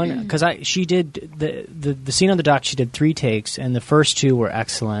was one because she did the scene on the dock. She did 3 takes, and the first 2 were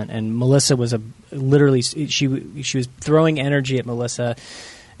excellent. And Melissa was literally she was throwing energy at Melissa,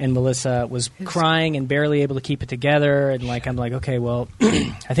 and Melissa was crying and barely able to keep it together. And like I'm like, okay, well,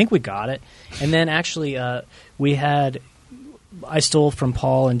 I think we got it. And then actually we had. I stole from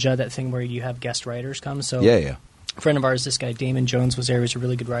Paul and Judd that thing where you have guest writers come. So Yeah. a friend of ours, this guy Damon Jones, was there. He was a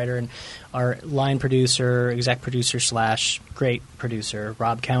really good writer, and our line producer, exec producer / great producer,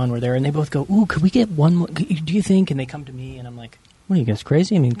 Rob Cowan, were there, and they both go, "Ooh, could we get one more? Do you think?" And they come to me, and I'm like, "What are you guys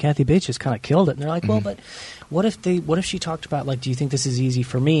crazy? I mean, Kathy Bates just kind of killed it." And they're like, "Well, but what if she talked about like, do you think this is easy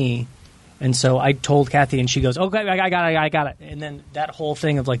for me?" And so I told Kathy, and she goes, "Oh, I got it." And then that whole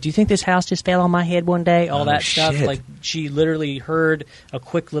thing of like, "Do you think this house just fell on my head one day?" All that stuff. shit. Like, she literally heard a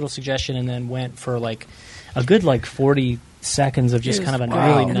quick little suggestion and then went for like a good 40 seconds of just It kind of a was-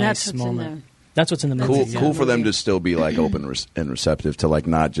 really and nice that's what's in moment. That's what's in the movie. Cool. yeah. Cool for them to still be like open and receptive to like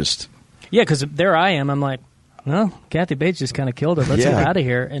not just. Yeah, because there I am. I'm like, well, Kathy Bates just kind of killed it. Let's Yeah. get out of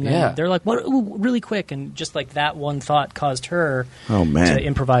here. And then Yeah. they're like, what? Ooh, really quick. And just like that one thought caused her Oh, man. to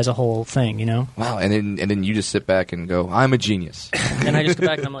improvise a whole thing, you know? Wow, and then you just sit back and go, "I'm a genius." And I just go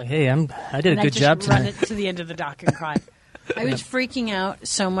back and I'm like, hey, I did and a I good just job run tonight. it to the end of the dock and cry. I was freaking out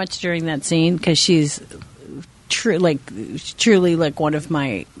so much during that scene because she's truly like one of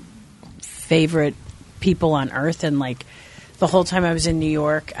my favorite people on earth, and like the whole time I was in New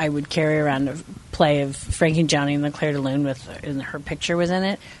York, I would carry around a play of Frankie and Johnny and the Claire de Lune and her picture was in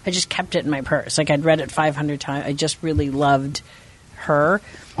it. I just kept it in my purse. Like I'd read it 500 times. I just really loved her,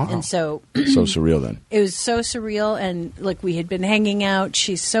 and so So surreal then. it was so surreal. And like we had been hanging out.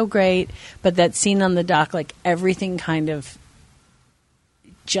 She's so great, but that scene on the dock, like everything kind of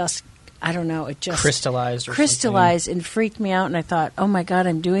just. I don't know. It just Crystallized or crystallized and freaked me out. And I thought, oh my God,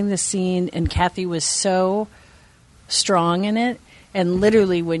 I'm doing this scene. And Kathy was so strong in it. And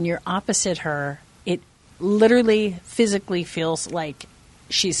literally, when you're opposite her, it literally physically feels like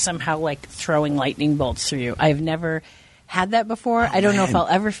she's somehow like throwing lightning bolts through you. I've never had that before. I don't know if I'll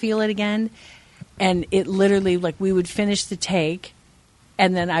ever feel it again. And it literally, like, we would finish the take.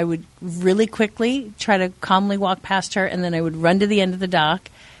 And then I would really quickly try to calmly walk past her. And then I would run to the end of the dock.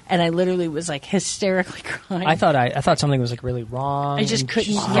 And I literally was like hysterically crying. I thought something was like really wrong. I just and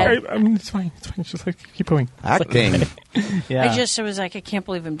couldn't she's- get- I mean, it's fine. Just like keep going. Acting. Yeah. I was like, I can't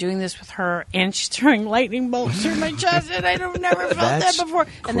believe I'm doing this with her, and she's throwing lightning bolts through my chest, and I don't never felt That's that before.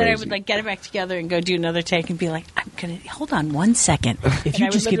 And then I crazy. would like get it back together and go do another take and be like, I'm gonna hold on 1 second. if you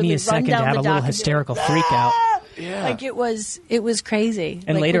just give me a second to have a little hysterical freak out. Like it was crazy.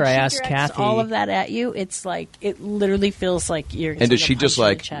 And Like, later when I she asked directs Kathy- all of that at you. It's like it literally feels like you're. And does getting she a just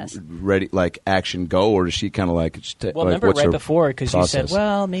punch in the like chest. ready, like action go, or does she kind of like? Just Well, like, remember what's right her before because you said, process?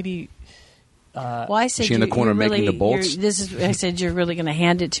 well, maybe. Well, I said she in the you're corner really, making the bolts? I said you're really going to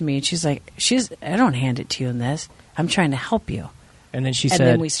hand it to me, and she's like, I don't hand it to you in this. I'm trying to help you. And then she And said,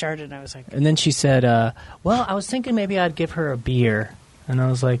 then we started, and I was like, and then she said, well, I was thinking maybe I'd give her a beer. And I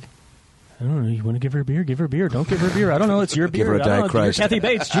was like, I don't know. You want to give her a beer? Give her a beer. Don't give her a beer. I don't know. It's your beer. Give her a I don't Diet know. Christ. You're Kathy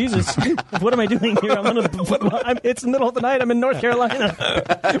Bates. Jesus. What am I doing here? It's the middle of the night. I'm in North Carolina.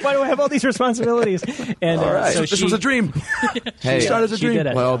 Why do I have all these responsibilities? And All right, so this she, was a dream. Hey, started as a she dream. did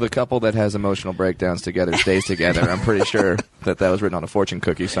it. well, the couple that has emotional breakdowns together stays together. I'm pretty sure that was written on a fortune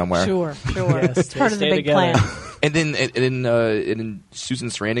cookie somewhere. sure. Yes, It's part they of the stay big together. plan. And then Susan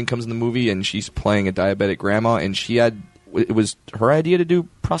Sarandon comes in the movie, and she's playing a diabetic grandma, and it was her idea to do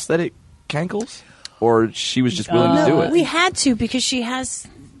prosthetic cankles, or she was just willing to do it. We had to because she has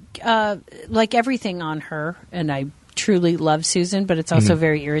like everything on her, and I truly love Susan, but it's also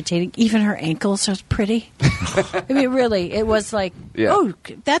very irritating. Even her ankles are pretty. I mean, really, it was like, Yeah. oh,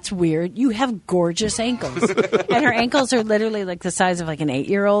 that's weird. You have gorgeous ankles, and her ankles are literally like the size of like an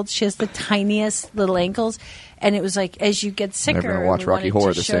 8-year-old. She has the tiniest little ankles. And it was like, as you get sicker, Never gonna watch and we Rocky wanted to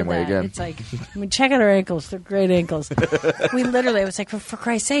Horror the show same way that, again. It's like, I mean, check out her ankles; they're great ankles. We literally, I was like, for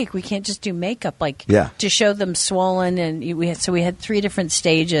Christ's sake, we can't just do makeup, like, Yeah. to show them swollen. And we had 3 different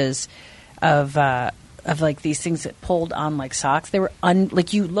stages of like these things that pulled on like socks. They were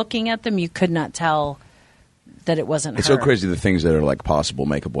like you looking at them, you could not tell that it wasn't It's her. so crazy the things that are like possible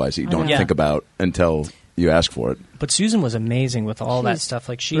makeup wise that you don't know. think about until you ask for it. But Susan was amazing with all that She's stuff.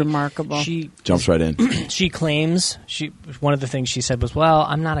 Like remarkable. She Jumps right in. she claims one of the things she said was, "Well,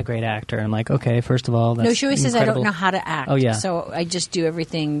 I'm not a great actor." I'm like, "Okay, first of all, that's No, she always says, I incredible." don't know how to act. Oh, yeah. So I just do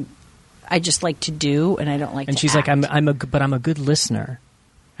everything I just like to do, and I don't like And to she's like, act. I'm a good listener,"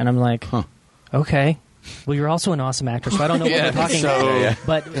 and I'm like, Huh. "Okay, well, you're also an awesome actor, so I don't know what we're talking so- about." Yeah.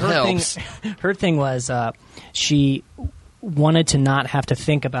 But her thing was she wanted to not have to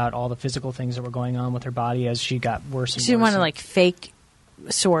think about all the physical things that were going on with her body as she got worse and She didn't worse. want to like fake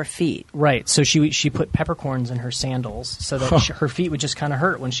sore feet. Right. So she put peppercorns in her sandals so that her feet would just kind of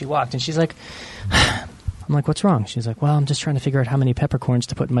hurt when she walked. And she's like, I'm like, what's wrong? She's like, well, I'm just trying to figure out how many peppercorns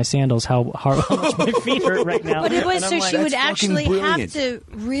to put in my sandals, how much my feet hurt right now. But it was And so I'm like, she would That's fucking actually have brilliant. to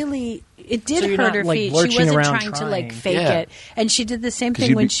really. It So did you're hurt not, her like, feet. She lurching wasn't around trying to like trying. fake Yeah. it, and she did the same 'Cause thing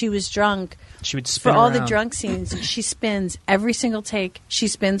you'd when be- she was drunk. she would For spin all the around. drunk scenes, she spins every single take. She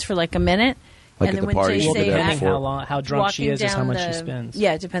spins for like a minute, Like and at then the when party they she did say that Depending before. how drunk she walking is how down much she the- spins.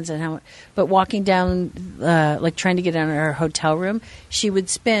 Yeah, it depends on how much. But walking down, like trying to get down to her hotel room, she would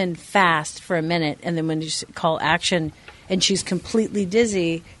spin fast for a minute, and then when you call action, and she's completely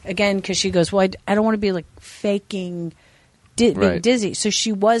dizzy again because she goes, "Well, I don't want to be like faking." Being Right. dizzy, so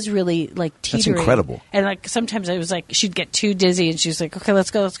she was really like teetering. incredible. And like sometimes it was like she'd get too dizzy, and she's like, "Okay, let's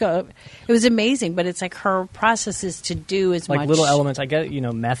go." It was amazing, but it's like her process is to do as Like much little elements. I get,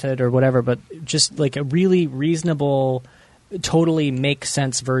 method or whatever, but just like a really reasonable, totally make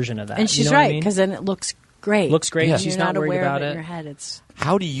sense version of that. And she's you know what I right mean? because then it looks great. Looks great. Yeah. She's You're not worried aware about of it it. in your head. It's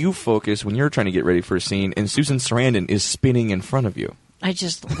How do you focus when you're trying to get ready for a scene and Susan Sarandon is spinning in front of you? I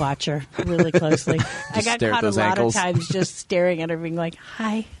just watch her really closely. I got stare at caught a those lot ankles. of times just staring at her, being like,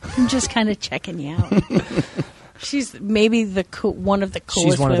 "Hi, I'm just kind of checking you out." She's maybe one of the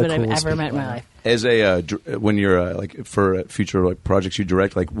coolest one of the women I've coolest ever met in people my ever. life. As a when you're like for future like projects you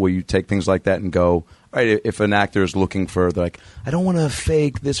direct, like will you take things like that and go, all right, if an actor is looking for like I don't want to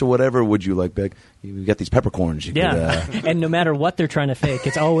fake this or whatever, would you like beg you got these peppercorns? You Yeah, could, and no matter what they're trying to fake,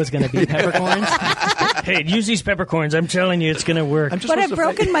 it's always going to be peppercorns. Hey, use these peppercorns. I'm telling you, it's going to work. But I've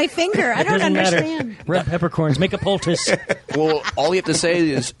broken my finger. I don't Doesn't matter. understand. Red peppercorns, make a poultice. Well, all you have to say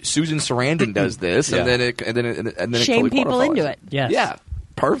is Susan Sarandon does this, Yeah. and then it Shame totally people qualifies. into it. Yes. Yeah,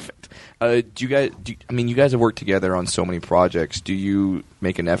 perfect. Do you guys? You guys have worked together on so many projects. Do you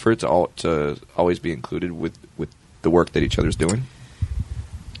make an effort to always be included with the work that each other's doing?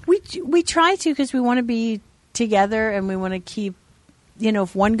 We try to because we want to be together and we want to keep.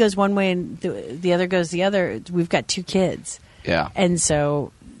 If one goes one way and the other goes the other, we've got 2 kids, Yeah. and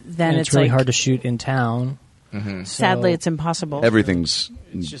so then And it's really like, hard to shoot in town. Mm-hmm. So- Sadly, it's impossible. everything's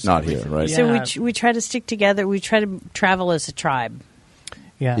just not here, everything. right? Yeah. So we try to stick together. We try to travel as a tribe.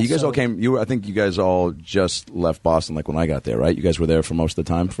 Yeah, You guys so- all came. I think you guys all just left Boston, like when I got there, right? You guys were there for most of the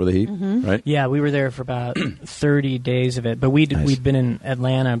time for the Heat, right? Yeah, we were there for about 30 days of it, but we'd been in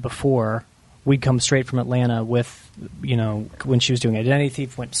Atlanta before. We'd come straight from Atlanta with, when she was doing Identity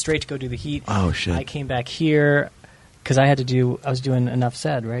Thief, went straight to go do the Heat. Oh, shit. I came back here because I was doing Enough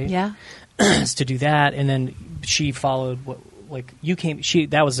Said, right? Yeah. To do that, and then she followed.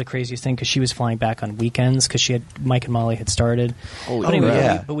 That was the craziest thing because she was flying back on weekends because Mike and Molly had started. Holy But anyway,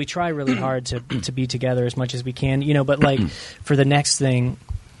 crap. but we try really hard to be together as much as we can, But like for the next thing,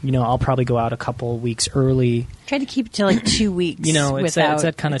 I'll probably go out a couple weeks early. Try to keep it to like 2 weeks. It's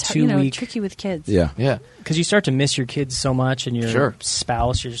that kind of it's, 2 week. tricky with kids. Yeah. Yeah. Because you start to miss your kids so much, and your Sure.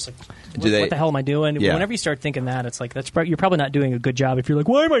 spouse. You're just like, Do they- what the hell am I doing? Yeah. Whenever you start thinking that, it's like you're probably not doing a good job. If you're like,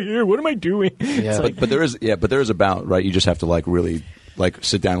 why am I here? What am I doing? Yeah. It's like, But there is a balance, right? You just have to like really like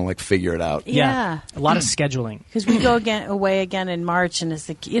sit down and like figure it out. Yeah. a lot of scheduling. Because we go away again in March, and it's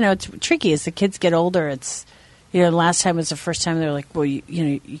tricky as the kids get older. It's last time was the first time they're like, well,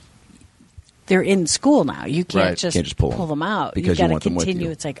 they're in school now. You can't Right. just Can't just pull them out. because You've you got to want them with continue.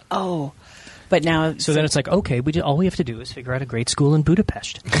 you. It's like, but now So then it's like, okay, all we have to do is figure out a great school in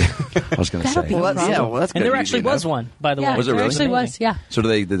Budapest. I was going to That'll say. be Well, that's, problem. yeah, well, that's And gotta there be actually easy was enough. one, by the yeah, way. Was it there really? actually was. Amazing. Yeah, So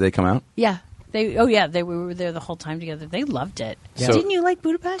did they come out? yeah. We were there the whole time together. They loved it. So- Didn't you like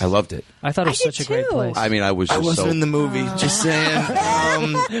Budapest? I loved it. I thought it was I did such a great too. place. I mean, I was just so. the movie. Just saying.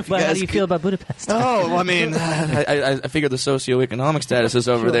 But how do you feel about Budapest? Oh, I mean, I figure the socioeconomic statuses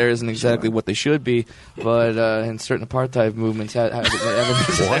over there isn't exactly what they should be, but and certain apartheid movements haven't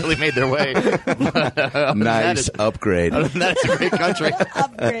necessarily made their way. Nice upgrade. That is a great country.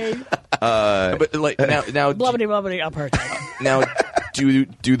 Upgrade. But like now, Blubbity blubbity apartheid. now,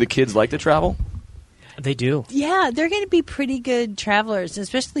 do the kids like to travel? They do. Yeah, they're going to be pretty good travelers,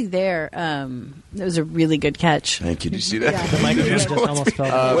 especially there. That was a really good catch. Thank you. Did you see that? The microphone just almost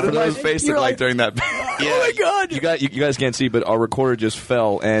fell. What did my face look like during that? Oh my God! You guys can't see, but our recorder just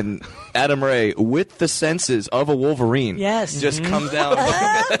fell, and Adam Ray, with the senses of a Wolverine, Yes. just comes down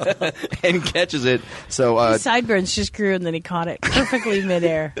and catches it. So His sideburns just grew, and then he caught it perfectly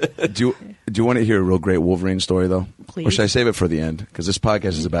midair. Do you want to hear a real great Wolverine story though? Please. Or should I save it for the end? Because this podcast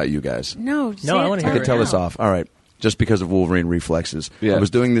is about you guys. No, I wanna I hear could it tell now. this off. All right. Just because of Wolverine reflexes. Yeah. I was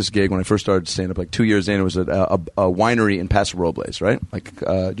doing this gig when I first started stand-up, like 2 years in. It was at a winery in Paso Robles, right? Like, do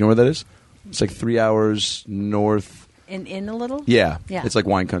you know where that is? It's like 3 hours north. In a little? Yeah. Yeah. It's like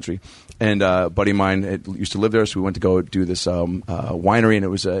wine country. And a buddy of mine used to live there, so we went to go do this winery, and it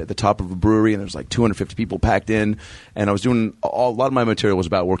was at the top of a brewery, and there was like 250 people packed in. And I was doing a lot of my material was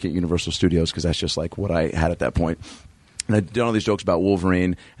about working at Universal Studios because that's just like what I had at that point. And I'd done all these jokes about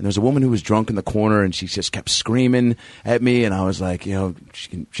Wolverine, and there was a woman who was drunk in the corner, and she just kept screaming at me, and I was like, she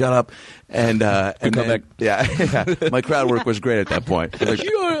can shut up. And and comeback. then, yeah, my crowd work was great at that point. I was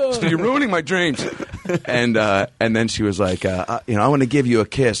like, you're ruining my dreams. And then she was like, I want to give you a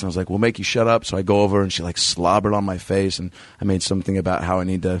kiss, and I was like, we'll make you shut up. So I go over, and she like slobbered on my face, and I made something about how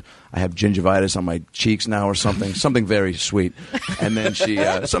I have gingivitis on my cheeks now or something very sweet. And then she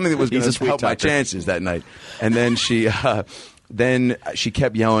something that was going to help my chances that night. And then she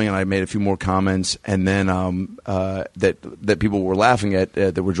kept yelling, and I made a few more comments, and then that people were laughing at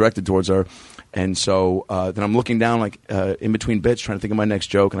that were directed towards her. And so then I'm looking down, like in between bits, trying to think of my next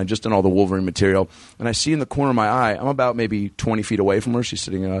joke, and I just done all the Wolverine material. And I see in the corner of my eye, I'm about maybe 20 feet away from her. She's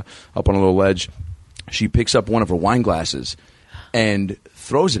sitting up on a little ledge. She picks up one of her wine glasses and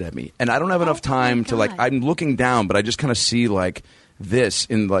throws it at me. And I don't have enough time to, like, I'm looking down, but I just kind of see, like, this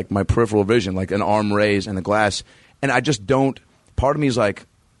in, like, my peripheral vision, like an arm raised and a glass. And I just don't – part of me is, like,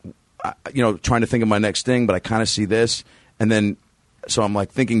 trying to think of my next thing, but I kind of see this. And then – so I'm, like,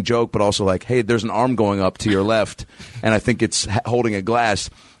 thinking joke, but also, like, hey, there's an arm going up to your left, and I think it's holding a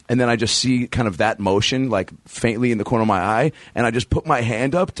glass. And then I just see kind of that motion, like, faintly in the corner of my eye, and I just put my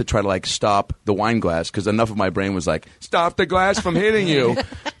hand up to try to, like, stop the wine glass, because enough of my brain was like, stop the glass from hitting you,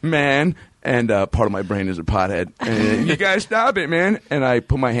 man. And part of my brain is a pothead. And you guys stop it, man. And I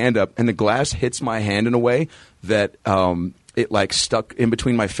put my hand up, and the glass hits my hand in a way that it, like, stuck in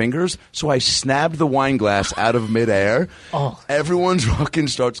between my fingers. So I snapped the wine glass out of midair. Oh. Everyone's fucking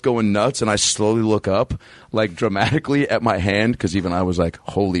starts going nuts, and I slowly look up, like, dramatically at my hand, because even I was like,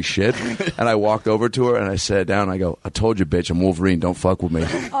 holy shit. And I walked over to her, and I sat down, and I go, I told you, bitch, I'm Wolverine. Don't fuck with me.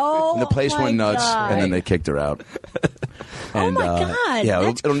 Oh, And the place my went nuts, God. and then they kicked her out. And, my God, yeah,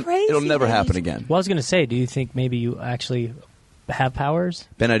 that's it'll crazy. never That happen is- again. Well, I was going to say, do you think maybe you actually have powers?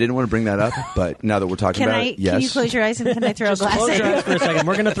 Ben, I didn't want to bring that up, but now that we're talking about it, yes. Can you close your eyes and can I throw a glass Close at your you? eyes for a second.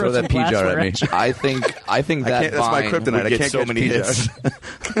 We're going to throw Throw some that pea jar glassware at me. I think that that's my vine kryptonite. would I get can't so catch many pea hits.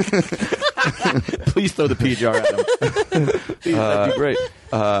 jars. Please throw the pea jar at him. Please, that'd be great.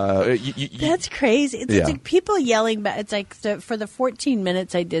 That's crazy. It's Yeah. like people yelling back. It's like for the 14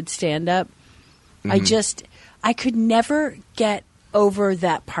 minutes I did stand up, I could never get over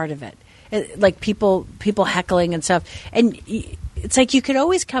that part of it. Like people heckling and stuff. And it's like you could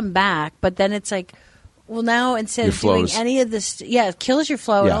always come back, but then it's like, well, now instead Your of doing flows. any of this, it kills your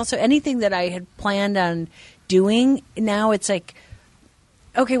flow. And Yeah. also anything that I had planned on doing, now it's like,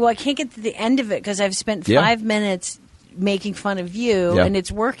 okay, well, I can't get to the end of it because I've spent Yeah. 5 minutes making fun of you Yeah. and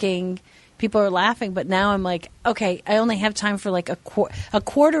it's working. People are laughing, but now I'm like, okay, I only have time for like a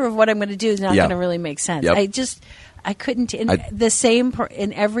quarter of what I'm going to do is not Yeah. going to really make sense. Yep. I couldn't. I- The same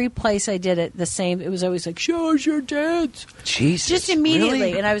in every place I did it. The same. It was always like, show us your dance. Jesus. Just immediately,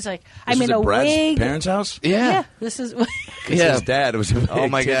 Really? and I was like, This I'm was in at a Brad's wig. parents' house? Yeah, this is. Yeah. His dad was a big Oh,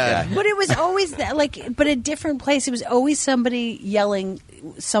 my tit God. guy. But it was always that, like, but a different place. It was always somebody yelling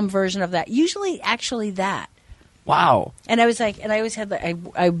some version of that. Usually, actually, that. Wow. And I was like, and I always had like,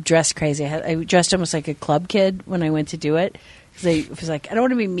 I dressed crazy. I dressed almost like a club kid when I went to do it because I was like, I don't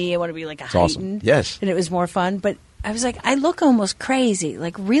want to be me. I want to be like a heightened. awesome. Yes. And it was more fun. But I was like, I look almost crazy.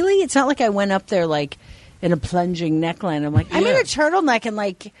 Like, really? It's not like I went up there like in a plunging neckline. I'm like, I'm in a turtleneck and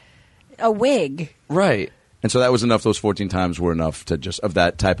like a wig. Right. And so that was enough. Those 14 times were enough to just of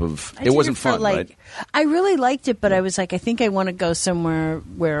that type of. I It did wasn't for, fun, like, right? I really liked it, but I was like, I think I want to go somewhere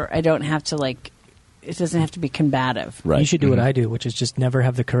where I don't have to like. It doesn't have to be combative. Right. You should do what I do, which is just never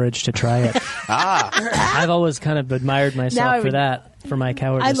have the courage to try it. I've always kind of admired Now I myself for would- that, for my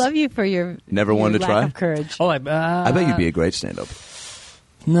cowardice. I love you for your Never wanted to lack try? of courage. Oh, I bet you'd be a great stand-up.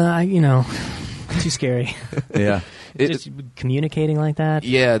 No, too scary. Yeah. just communicating like that.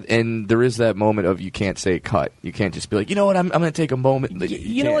 Yeah, and there is that moment of you can't say cut. You can't just be like, you know what, I'm going to take a moment.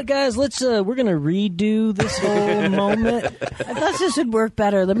 You know what, guys? Let's we're gonna redo this whole moment. I thought this would work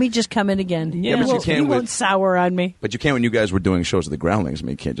better. Let me just come in again. Yeah, but you you won't, can't you with- won't sour on me. But you can't when you guys were doing shows at the Groundlings. I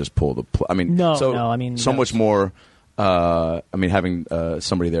mean, you can't just pull the. No, so much more. Having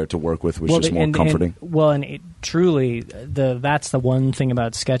somebody there to work with was just more comforting. Truly, that's the one thing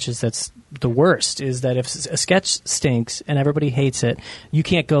about sketches that's the worst is that if a sketch stinks and everybody hates it, you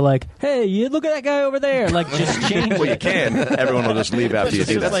can't go like, "Hey, you look at that guy over there!" Like just change. Well, you can. Everyone will just leave after you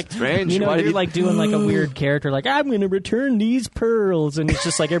do that. Like strange. You know, Why did you're you- like doing like a weird character, like I'm going to return these pearls, and it's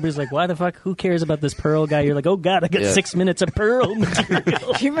just like everybody's like, "Why the fuck? Who cares about this pearl guy?" You're like, "Oh God, I got 6 minutes of pearl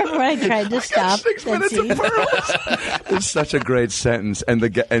material." Do you remember when I tried to stop that scene? It's such a great sentence, and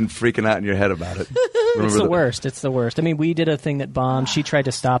freaking out in your head about it. It's the worst. It's the worst. I mean, we did a thing that bombed. She tried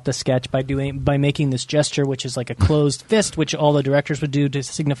to stop the sketch by making this gesture, which is like a closed fist, which all the directors would do to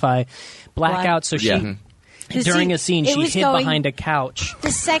signify blackout. So she, during a scene, she hid behind a couch.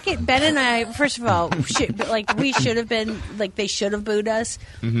 The second Ben and I, first of all, we should have been like they should have booed us.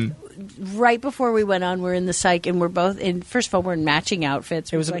 Right before we went on, we're in the psych, and we're both in. First of all, we're in matching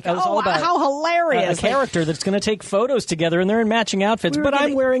outfits. It was like, all about how hilarious! a character that's going to take photos together, and they're in matching outfits. We were But I'm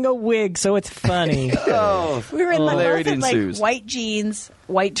getting- wearing a wig, so it's funny. We were in like, Hilarity both in like ensues. white jeans,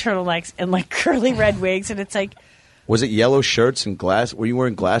 white turtlenecks, and like curly red wigs, and it's like, Was it yellow shirts and glass? Were you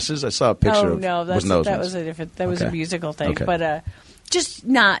wearing glasses? I saw a picture. oh of no, that was a different. That was a Okay. musical thing, Okay. but just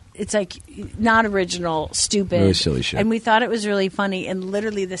not. It's like not original, stupid, Really silly shit. And we thought it was really funny. And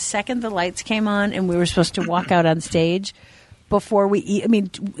literally, the second the lights came on, and we were supposed to walk out on stage, before we eat. I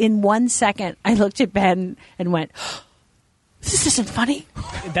mean, in 1 second, I looked at Ben and went, "This isn't funny."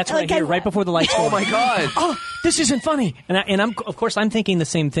 That's what Like, I hear I- right before the lights go. Oh my God. Oh, this isn't funny. And I'm of course I'm thinking the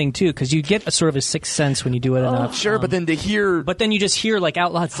same thing too, because you get a sort of a sixth sense when you do it enough. Sure, but then to hear... But then you just hear like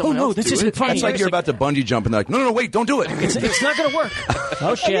out loud, "Oh Someone no, else this do isn't it. funny." It's like you're about to bungee jump, and they're like, no, wait, don't do it. It's not going to work.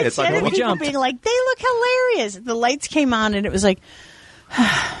 Oh shit! It's like, Instead of we people jumped. being like, "They look hilarious." The lights came on, and it was like.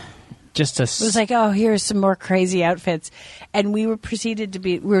 Just to It was like, oh, here's some more crazy outfits, and we were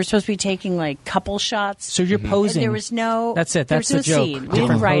supposed to be taking like couple shots. so you're posing. And there was no. That's it. There That's was the no joke. scene. We Different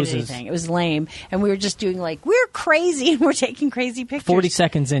didn't write poses. anything. It was lame, and we were just doing like we're crazy and we're taking crazy pictures. 40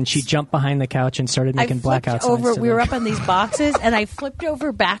 seconds in, she jumped behind the couch and started I making flipped blackout over. signs to We were them. up on these boxes, and I flipped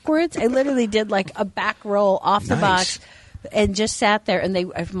over backwards. I literally did like a back roll off the Nice. box, and just sat there. And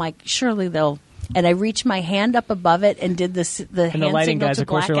I'm like, surely they'll. And I reached my hand up above it and did the And hand the lighting signal guys, to of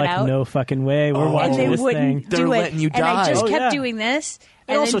course, black are it like, out. "No fucking way, we're And watching they this wouldn't thing." They're do it. letting you And I die. just Oh, kept yeah. doing this.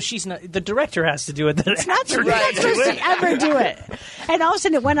 And also, then- she's not. The director has to do it. The actor You're not doesn't do supposed it. to ever do it. And all of a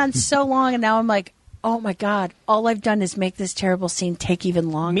sudden, it went on so long, and now I'm like, oh my God, all I've done is make this terrible scene take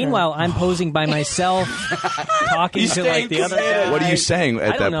even longer. Meanwhile, I'm posing by myself, talking to like the other guy. What are you saying at I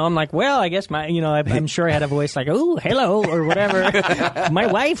that? don't know. I'm like, well, I guess I'm sure I had a voice like, "Oh, hello," or whatever. My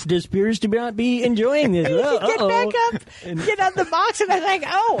wife just appears to not be enjoying this. get Uh-oh. back up, get on the box, and I'm like,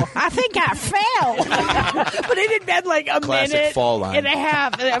 oh, I think I fell. But it had been like a Classic minute fall line. and a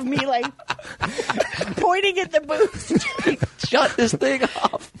half of me like pointing at the booth. Shut this thing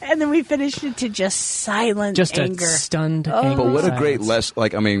off. And then we finished it to just silent Just anger. a stunned, Oh. angry But what a great silence. lesson!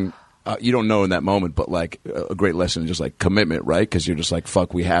 Like, I mean, you don't know in that moment, but like a great lesson, in just like commitment, right? Because you're just like,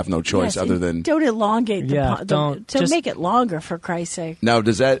 fuck, we have no choice Yes, other and than. don't elongate the, Yeah, po- the don't- to just- make it longer, for Christ's sake. Now,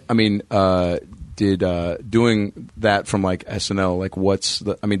 does that? I mean, did doing that from like SNL? Like, what's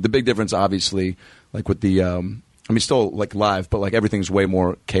the? I mean, the big difference, obviously, like with the. I mean, still like live, but like everything's way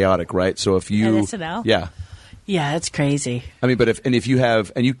more chaotic, right? So if you, At SNL? yeah, Yeah, it's crazy. I mean, but if you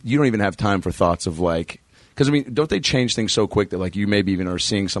have, and you don't even have time for thoughts of like, because I mean, don't they change things so quick that like you maybe even are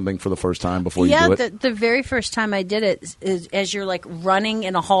seeing something for the first time before you Yeah, do it? the very first time I did it is as you're like running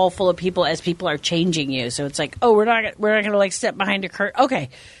in a hall full of people as people are changing you. So it's like, oh, we're not going to like step behind a curtain. Okay,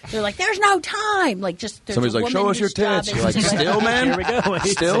 they're like, there's no time. Like just there's Somebody's a like, show woman us your whose job tits. is You're like, to, still, man? Here we go.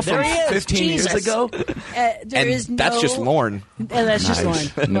 Still There from he is. 15 years Jesus. ago? there And is no. that's just Lorne. And that's just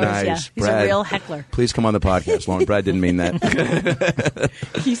Nice. Lauren. Nice. Yeah, he's Brad. a real heckler. Please come on the podcast, Lauren. Brad didn't mean that.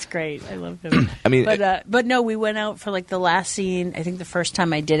 He's great. I love him. I mean, but no, we went out for like the last scene. I think the first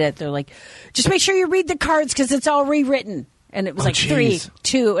time I did it, they're like, just make sure you read the cards because it's all rewritten. And it was like 3,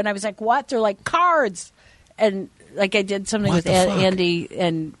 2, and I was like, what? They're like cards, and like I did something with Andy,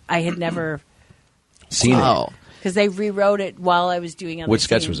 and I had never Seen it. because they rewrote it while I was doing other What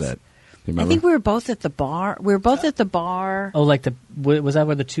sketch scenes. was that? You I remember? think we were both at the bar. We were both at the bar. Oh, like was that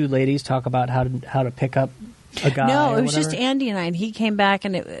where the two ladies talk about how to pick up a guy? No, or it was just whatever? Andy and I, and he came back,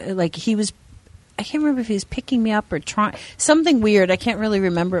 and it like he was. I can't remember if he was picking me up or trying something weird. I can't really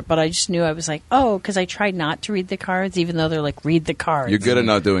remember it, but I just knew I was like, oh, because I tried not to read the cards, even though they're like, read the cards. You're good at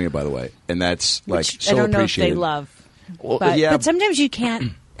not doing it, by the way, and that's like Which so I don't know if appreciated. they love. Well, But sometimes you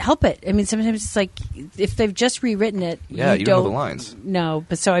can't help it. I mean, sometimes it's like if they've just rewritten it. Yeah, you don't know don't the lines. No,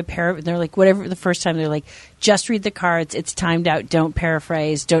 but so I and they're like, whatever. The first time they're like, just read the cards. It's timed out. Don't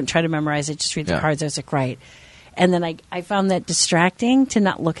paraphrase. Don't try to memorize it. Just read the Yeah. cards. I was like, right. And then I found that distracting to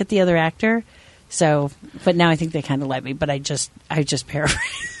not look at the other actor. So, but now I think they kind of let me. But I just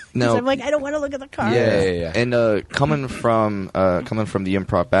paraphrase. No. I'm like, I don't want to look at the cards. Yeah. And coming from the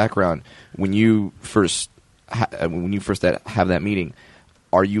improv background, when you first have that meeting,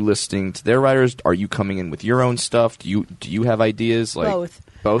 are you listening to their writers? Are you coming in with your own stuff? Do you have ideas? Like Both.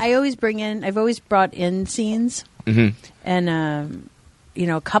 Both. I've always brought in scenes, and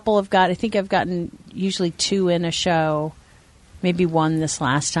a couple have got. I think I've gotten usually 2 in a show, maybe 1 this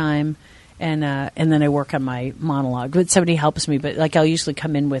last time, and then I work on my monologue. But somebody helps me. But like I'll usually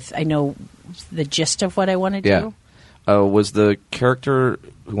come in with I know the gist of what I want to do. Was the character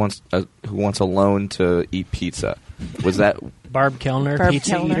who wants a loan to eat pizza? Was that Barb Kellner, Barb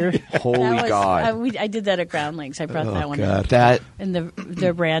pizza Kellner. eater. holy That was, God? I did that at Groundlings. I brought that one God. in. That And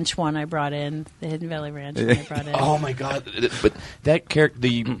the ranch one I brought in, the Hidden Valley Ranch one I brought in. oh my God! But that character,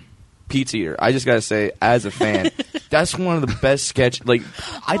 the pizza eater, I just gotta say, as a fan, that's one of the best sketch. Like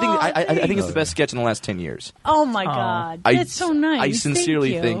I think it's the best sketch in the last 10 years. Oh my God, that's so nice. I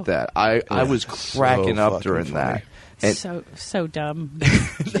sincerely Thank you. think that. I was cracking So up during fucking that. funny. And So dumb.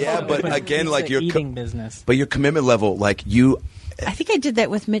 Yeah, but again, It's like the your eating business. but your commitment level, like you, I think I did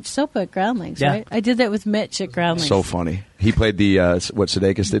that with Mitch Sopa at Groundlings, Yeah. right? I did that with Mitch at Groundlings. so funny. He played the what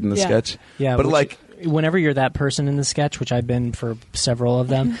Sudeikis did in the Yeah. sketch. Yeah, but which- like whenever you're that person in the sketch, which I've been for several of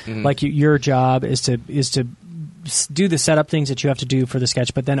them, Mm-hmm. like your job is to do the setup things that you have to do for the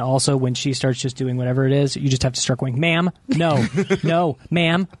sketch, but then also when she starts just doing whatever it is, you just have to start going, ma'am, no, no,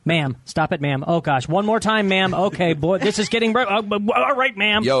 ma'am, stop it, ma'am. Oh gosh, one more time, ma'am. Okay, boy, this is getting all right,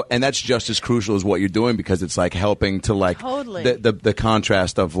 ma'am. Yo, and that's just as crucial as what you're doing because it's like helping to like Totally. the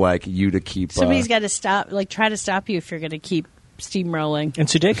contrast of like you to keep Somebody's got to stop, like try to stop you if you're going to keep steamrolling. And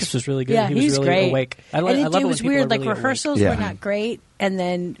Sudeikis was really good. Yeah, he was he's really great. awake. I And love it it when was people weird. are Like really awake. rehearsals Yeah. were not great, and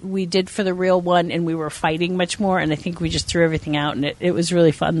then we did for the real one, and we were fighting much more. And I think we just threw everything out, and it was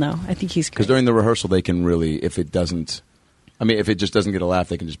really fun though. I think he's because great. during the rehearsal they can really if it just doesn't get a laugh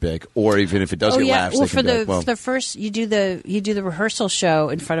they can just be like, or even if it does get laughs well, they for can be the like, well, for the first you do the rehearsal show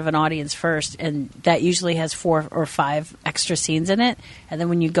in front of an audience first, and that usually has 4 or 5 extra scenes in it, and then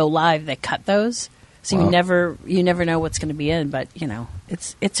when you go live, they cut those, so Wow. you never know what's going to be in. But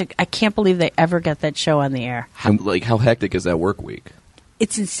I can't believe they ever got that show on the air. how hectic is that work week?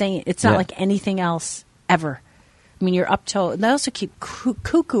 It's insane. It's not Yeah. like anything else ever. I mean, you're up till. They also keep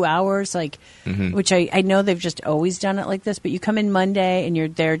cuckoo hours, like, which I know they've just always done it like this. But you come in Monday and you're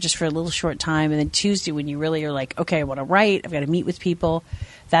there just for a little short time, and then Tuesday when you really are like, okay, I want to write. I've got to meet with people.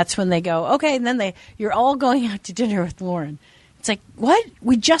 That's when they go, okay, and then you're all going out to dinner with Lauren. It's like, what?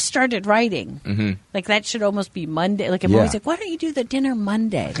 We just started writing. Like, that should almost be Monday. Like, I'm Yeah. always like, why don't you do the dinner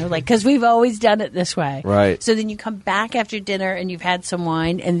Monday? They're like, because we've always done it this way. Right. So then you come back after dinner and you've had some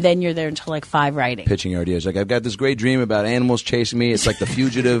wine, and then you're there until like 5 writing. pitching your ideas like I've got this great dream about animals chasing me. It's like The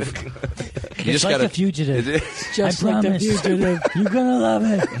Fugitive. You It's like The Fugitive. Just I like the promise. fugitive. You're gonna love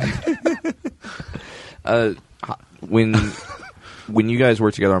it. When you guys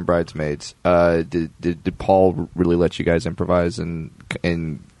worked together on Bridesmaids, did Paul really let you guys improvise and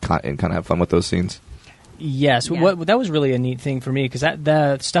kind of have fun with those scenes? Yes, Yeah. that was really a neat thing for me because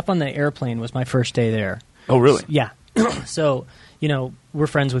the stuff on the airplane was my first day there. Oh, really? Yeah. So, we're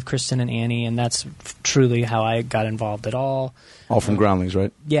friends with Kristen and Annie, and that's truly how I got involved at all. all from Groundlings,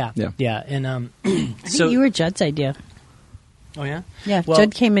 right? Yeah. Yeah. Yeah. And I so think you were Judd's idea. oh yeah. Yeah, Well-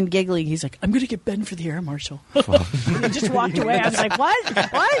 Judd came in giggling. He's like, I'm going to get Ben for the air marshal. He just walked away. I was like, what?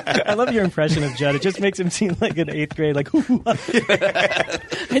 What? I love your impression of Judd. It just makes him seem like an 8th grade, like,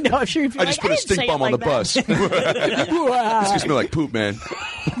 I know. I'm sure he'd be I like, just put a didn't say stink it bomb on like the that. bus. This gives me like poop, man.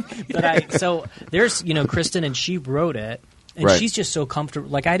 But so there's, Kristen, and she wrote it. And Right. she's just so comfortable.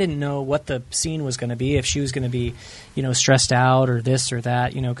 Like, I didn't know what the scene was going to be, if she was going to be, stressed out or this or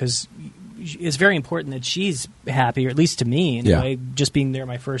that, because it's very important that she's happy, or at least to me, anyway. Yeah. Just being there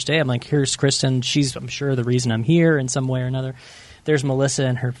my first day, I'm like, here's Kristen. She's, I'm sure, the reason I'm here in some way or another. There's Melissa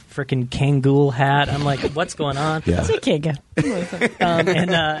in her freaking Kangol hat. I'm like, what's going on? Yeah. It's okay, go.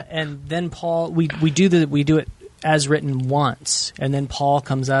 And then Paul, we do it as written once, and then Paul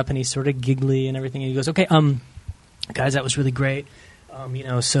comes up and he's sort of giggly and everything, and he goes, okay, guys, that was really great.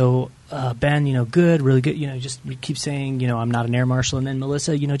 Ben, good, really good. Just keep saying, I'm not an air marshal. And then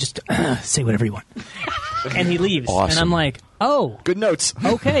Melissa, just say whatever you want. And he leaves. Awesome. And I'm like, oh. Good notes.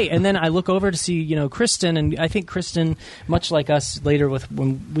 Okay. And then I look over to see, Kristen. And I think Kristen, much like us later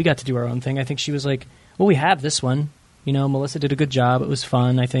when we got to do our own thing, I think she was like, well, we have this one. Melissa did a good job. It was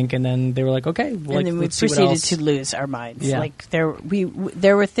fun, I think. And then they were like, okay. And then we let's see what proceeded else. to lose our minds. Yeah. Like there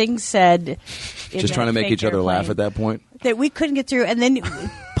were things said. Just trying to make each other laugh at that point. That we couldn't get through. And then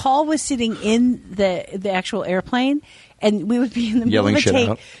Paul was sitting in the actual airplane, and we would be in the middle Yelling of a shit take.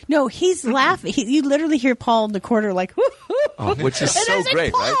 out. No, he's laughing. You literally hear Paul in the corner like, whoo, hoo, hoo. Which is And so I was like,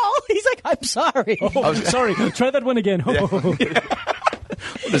 great, Paul. right? He's like, I'm sorry. Oh, sorry. Try that one again.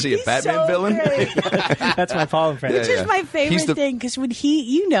 What is he, a He's Batman so villain? great. That's my Paul impression. Which is my He's favorite the- thing, because when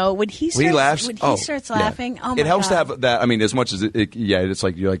he starts laughing, oh my it helps God. to have that. I mean, as much as it's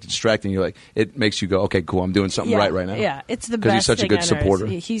like you're like distracting. You're like, it makes you go, okay, cool. I'm doing something right now. Yeah, it's the 'Cause best. he's such a thing good on earth. supporter.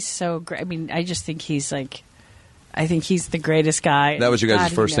 He's so great. I mean, I just think he's like, I think he's the greatest guy. That was your guys'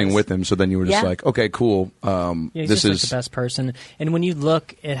 God, first he thing knows. with him. So then you were just Yeah. like, okay, cool. Yeah, he's This just is like the best person. And when you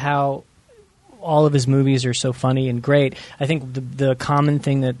look at how all of his movies are so funny and great, I think the common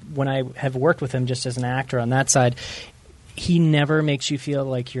thing that when I have worked with him just as an actor on that side, he never makes you feel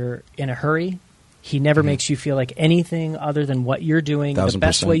like you're in a hurry. He never makes you feel like anything other than what you're doing. The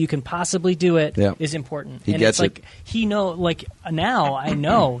best 1000%. way you can possibly do it Yeah. is important. He and gets it's like it. Now I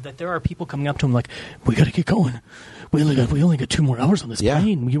know that there are people coming up to him like, we got to get going. We only got 2 more hours on this Yeah.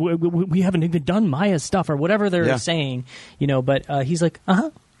 plane. We haven't even done Maya's stuff or whatever they're Yeah. saying, But he's like,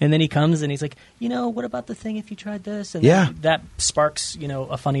 and then he comes and he's like, what about the thing if you tried this? And Yeah. then that sparks,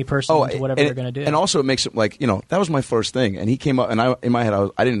 a funny person into whatever and, they're going to do. And also, it makes it like, that was my first thing. And he came up, and in my head,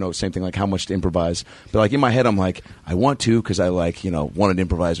 I didn't know the same thing, like how much to improvise. But like in my head, I'm like, I want to, because I wanted to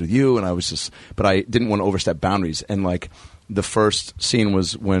improvise with you, and I was just, but I didn't want to overstep boundaries. And like the first scene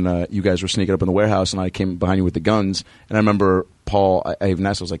was when you guys were sneaking up in the warehouse, and I came behind you with the guns. And I remember Paul, I even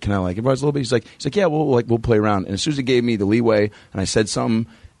asked, I was like, can I like improvise a little bit? He's like, yeah, we'll play around. And as soon as he gave me the leeway, and I said something.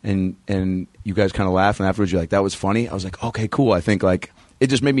 And you guys kind of laughed, and afterwards you're like, that was funny. I was like, okay, cool. I think like it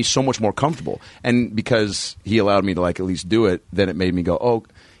just made me so much more comfortable. And because he allowed me to like at least do it, then it made me go,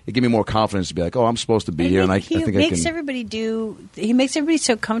 it gave me more confidence to be like, I'm supposed to be here, and I think I makes can. everybody he makes everybody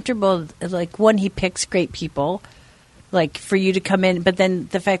so comfortable. Like, one, he picks great people, like for you to come in, but then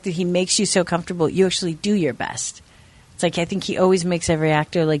the fact that he makes you so comfortable, you actually do your best. It's like, I think he always makes every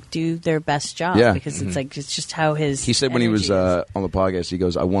actor like do their best job, because it's like, it's just how his. He said when he was energy is. on the podcast, he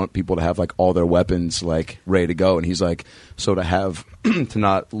goes, I want people to have like all their weapons like ready to go, and he's like, so to have to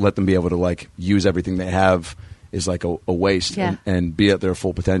not let them be able to like use everything they have is like a waste, Yeah. and be at their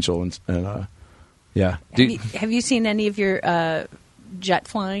full potential, and yeah. Have you seen any of your jet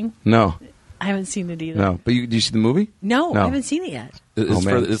flying? No, I haven't seen it either. no. But do you see the movie? No, I haven't seen it yet. It's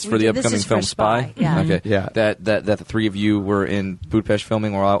man. it's for the This upcoming is for film Spy. Yeah. Okay. Yeah. That the 3 of you were in Budapest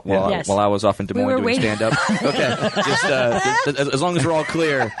filming while Yes. I was off in Des We Moines were doing waiting. stand up. Okay. Just as long as we're all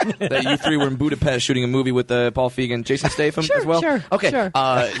clear that you 3 were in Budapest shooting a movie with Paul Feig, Jason Statham Sure, as well. sure, Okay. sure.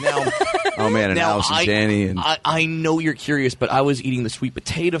 Now. Oh man, and Now, Allison Janney, and I know you're curious, but I was eating the sweet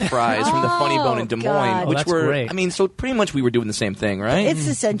potato fries from the Funny Bone in Des Moines, God. which that's were, great. I mean, so pretty much we were doing the same thing, right? It's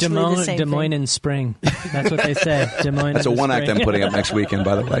essentially the same Des Moines thing. in spring. That's what they say. Des Moines. that's a in the one act spring. I'm putting up next weekend,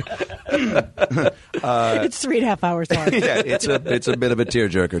 by the way. It's 3.5 hours long. Yeah, it's a bit of a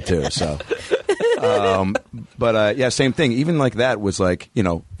tearjerker too. So, but yeah, same thing. Even like that was like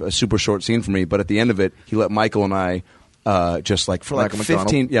a super short scene for me. But at the end of it, he let Michael and I just like for like Michael 15.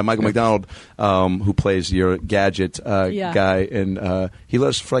 McDonald. Yeah, Michael McDonald, who plays your gadget Yeah. guy, and he let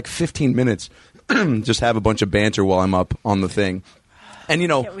us for like 15 minutes just have a bunch of banter while I'm up on the thing. And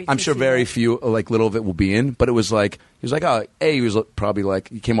Can't wait I'm to sure see very that. few, like little of it will be in, but it was like he was like, he was probably like,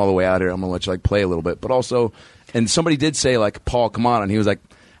 he came all the way out here. I'm gonna let you like play a little bit, but also, and somebody did say like, Paul, come on, and he was like,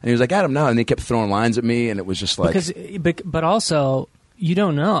 Adam, no, and they kept throwing lines at me, and it was just like, But also, you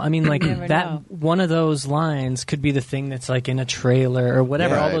don't know. I mean, like never that. know. One of those lines could be the thing that's like in a trailer or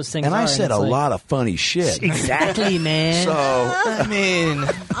whatever. yeah. All those things. And I are, said it's a like- lot of funny shit. Exactly, man. So I mean,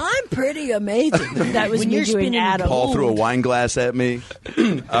 I'm pretty amazing. That was When me you're doing spinning Adam. Paul threw a wine glass at me.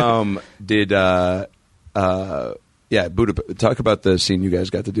 Yeah, Budapest. Talk about the scene you guys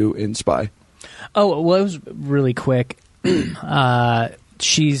got to do in Spy. Oh, well, it was really quick.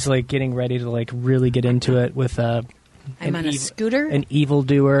 She's like getting ready to like really get into it with I'm on a scooter. an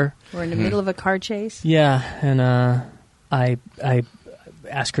evildoer. We're in the middle of a car chase. Yeah, and I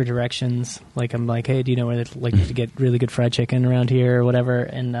ask her directions. Like I'm like, hey, do you know where to get really good fried chicken around here or whatever?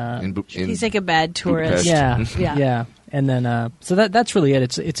 And He's like a bad tourist. Budapest. yeah, Yeah. And then so that's really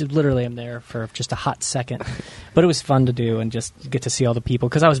it. It's literally I'm there for just a hot second. But it was fun to do and just get to see all the people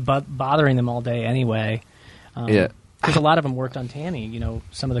because I was bothering them all day anyway. Yeah. Because a lot of them worked on Tammy,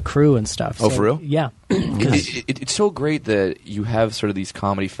 some of the crew and stuff. Oh, for real? Yeah. It's so great that you have sort of these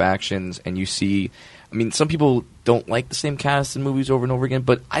comedy factions and you see... I mean, some people don't like the same cast in movies over and over again,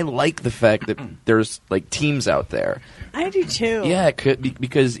 but I like the fact that there's, like, teams out there. I do too. Yeah,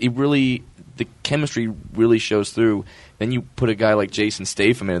 because it really... The chemistry really shows through. Then you put a guy like Jason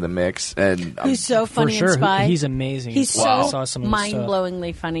Statham into the mix, and Who's so funny for sure. in Spy. He's amazing. He's I so saw some of his stuff.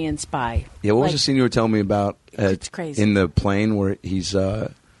 mind-blowingly funny in Spy. Yeah, what was Like, the scene you were telling me about? It's crazy. In the plane where he's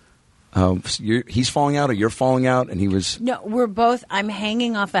falling out or you're falling out, and he was. No, we're both. I'm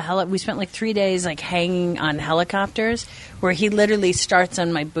hanging off a we spent like 3 days like hanging on helicopters, where he literally starts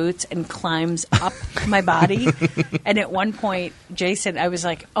on my boots and climbs up my body. And at one point, Jason, I was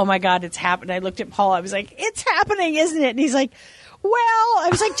like, "Oh my God, it's happened!" I looked at Paul. I was like, "It's happening, isn't it?" And he's like, "Well," I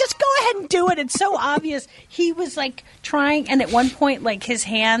was like, "Just go ahead and do it. It's so obvious." He was like trying, and at one point, like his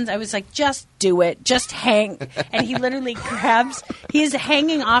hands, I was like, "Just do it. Just hang." And he literally grabs. He's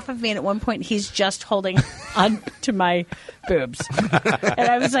hanging off of me, and at one point, he's just holding on to my boobs. And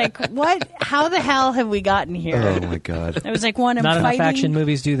I was like, "What? How the hell have we gotten here?" Oh my God! I was like, "One, I'm Not fighting." enough action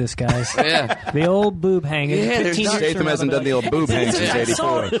movies do this, guys. Yeah. The old boob hanging. Yeah, there's 15 years Statham from now, hasn't they'll done be the like, old boob hang since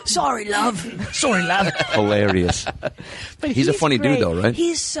 '84. Sorry, love. Sorry, love. Hilarious. But He's a funny dude, great. though, right?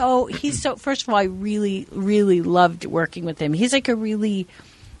 He's so. First of all, I really, really loved working with him. He's like a really.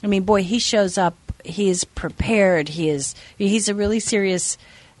 I mean, boy, he shows up. He is prepared. He's a really serious.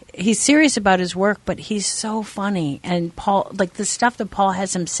 He's serious about his work, but he's so funny. And Paul, like the stuff that Paul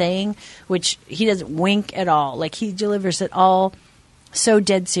has him saying, which he doesn't wink at all. Like he delivers it all so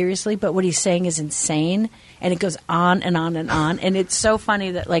dead seriously, but what he's saying is insane, and it goes on and on and on. And it's so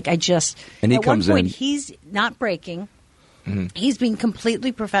funny that like I just. And he at comes one point, in. He's not breaking. He's being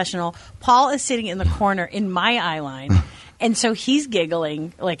completely professional. Paul is sitting in the corner in my eye line, and so he's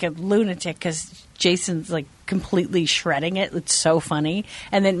giggling like a lunatic because Jason's like completely shredding it. It's so funny,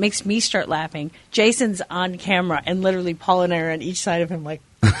 and then it makes me start laughing. Jason's on camera, and literally Paul and I are on each side of him, like,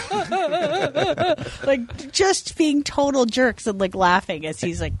 like just being total jerks and like laughing as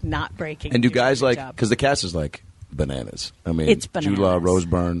he's like not breaking. And do doing a guys good like job. because the cast is like bananas. I mean, It's Jude Law, bananas. Rose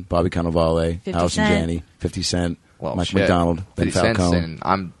Byrne, Bobby Cannavale, 50 Allison Cent. Janney, 50 Cent, Well, Mike shit. McDonald, Ben 50 Cent, Falcone.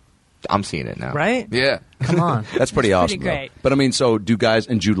 and I'm seeing it now. Right? Yeah. Come on. That's pretty awesome. though. great. But I mean, so do guys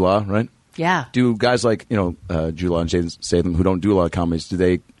and Jude Law, right? Yeah. Do guys like Jude Law and Jason Statham who don't do a lot of comedies? Are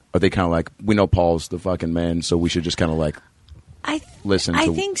they kind of like, we know Paul's the fucking man, so we should just kind of like listen I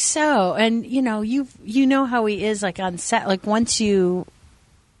to- think so. And you know how he is like on set. Like once you,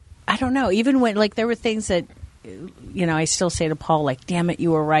 I don't know. Even when like there were things that I still say to Paul like, "Damn it,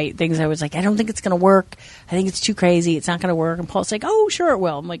 you were right." Things I was like, "I don't think it's going to work. I think it's too crazy. It's not going to work." And Paul's like, "Oh, sure it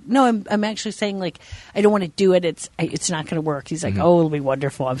will." I'm like, "No, I'm actually saying like I don't want to do it. It's not going to work." He's like, "Oh, it'll be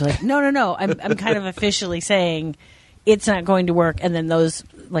wonderful." I'm like, "No. I'm kind of officially saying it's not going to work." And then those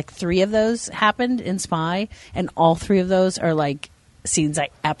like 3 of those happened in Spy, and all 3 of those are like scenes I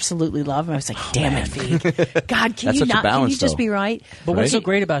absolutely love. And I was like, "Damn it, Feig. God, can That's you such a not? Can balance, you just though. be right?" But what's Right? so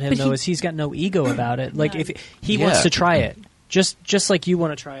great about him, But though, is he's got no ego about it. Like, if he wants to try it, just like you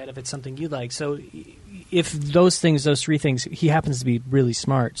want to try it if it's something you like. So if those 3 things, he happens to be really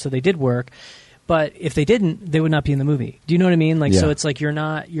smart, so they did work. But if they didn't, they would not be in the movie. Do you know what I mean? Like, Yeah. so it's like you're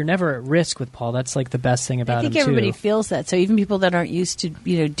never at risk with Paul. That's like the best thing about I think him everybody too. feels that. So even people that aren't used to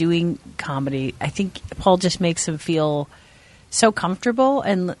doing comedy, I think Paul just makes them feel so comfortable.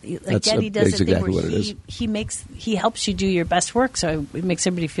 And again, he does that's the thing exactly where what it is. he helps you do your best work. So it makes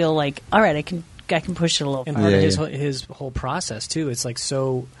everybody feel like, all right, I can push it a little And farther. part of Yeah, his whole process too. It's like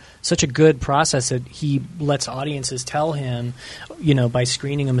such a good process that he lets audiences tell him, by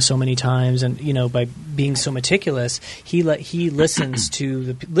screening them so many times, and by being so meticulous, he listens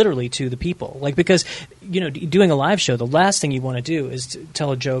to literally to the people. Like, because doing a live show, the last thing you want to do is to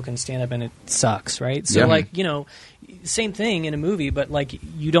tell a joke and stand up and it sucks, right? So Yeah. same thing in a movie, but like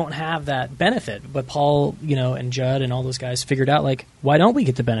you don't have that benefit. But Paul, and Judd and all those guys figured out, like, why don't we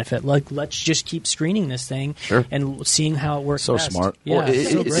get the benefit? Like, let's just keep screening this thing and seeing how it works. So best. smart. Yeah, Well,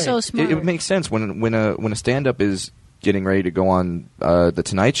 it's so great. It makes sense when a stand-up is getting ready to go on the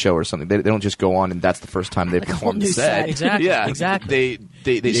Tonight Show or something. They don't just go on and that's the first time they Like a perform whole the new set. set. Exactly, Yeah, exactly.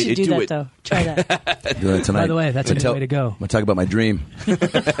 They You should do that it. though. Try that. Do that tonight. By the way, that's a good way to go. I'm gonna talk about my dream.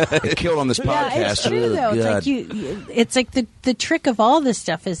 It killed on this podcast. Yeah, it's true Oh, though. It's God. like it's like the trick of all this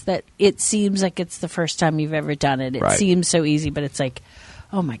stuff is that it seems like it's the first time you've ever done it. It Right. seems so easy, but it's like,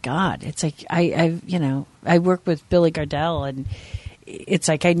 oh my God! It's like I work with Billy Gardell, and it's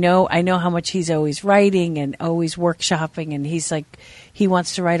like I know how much he's always writing and always workshopping, and he's like he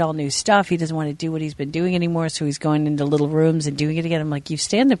wants to write all new stuff. He doesn't want to do what he's been doing anymore, so he's going into little rooms and doing it again. I'm like, you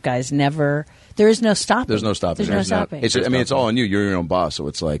stand-up guys never. There is no stopping. There's no stopping. There's no stopping. It's, I mean, it's all on you. You're your own boss, so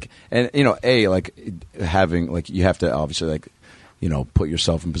it's like, and like having like you have to obviously like put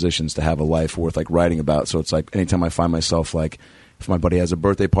yourself in positions to have a life worth like writing about. So it's like anytime I find myself like. If my buddy has a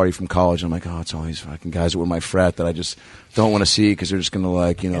birthday party from college, I'm like, oh, it's all these fucking guys that were my frat that I just don't want to see because they're just going to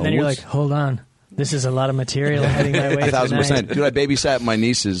like, And then you're like, hold on. This is a lot of material heading my way 1,000%. Dude, I babysat my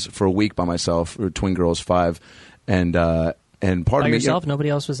nieces for a week by myself, or twin girls, 5. And part by of me... yourself? Nobody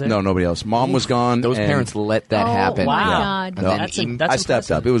else was there? No, nobody else. Mom was gone. Those parents let that happen. Wow. Yeah. God. No, That's I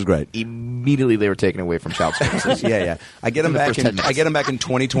stepped up. It was great. Immediately they were taken away from child services. Yeah. I get them back. I get them back in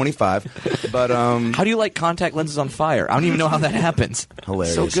 2025. But how do you light contact lenses on fire? I don't even know how that happens.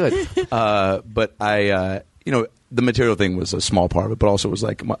 Hilarious. So good. But I, the material thing was a small part of it, but also it was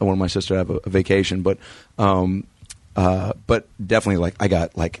like one of my sister have a vacation. But definitely like I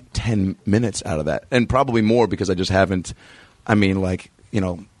got like 10 minutes out of that, and probably more because I just haven't. I mean, like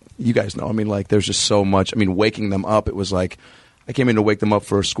you guys know. I mean, like there's just so much. I mean, waking them up. It was like. I came in to wake them up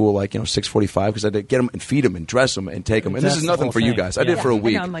for school, like 6:45, because I had to get them and feed them and dress them and take them. And this is nothing for you guys. I did it for a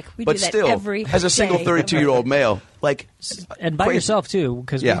week, I'm like, we but do that still, every as a single day. 32-year-old male, like And by crazy. yourself, too,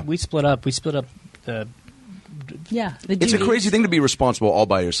 because we split up. We split up the... Yeah, the It's a duties. crazy thing to be responsible all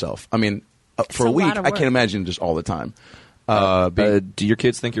by yourself. I mean, for a a week, lot of I work. can't imagine just all the time. Do your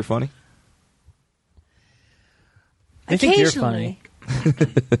kids think you're funny? They think you're funny.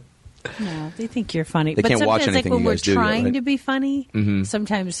 No, they think you're funny. They but can't watch sometimes, like anything when you we're guys do yet, trying right? to be funny,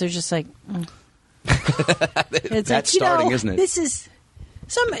 sometimes they're just like, it's That's like, starting, isn't it? This is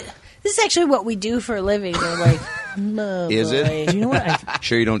actually what we do for a living. They're like, oh, Is boy. it? Do you know what?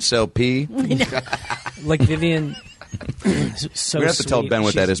 Sure you don't sell pee? Like Vivian... so We're going to have to tell sweet. Ben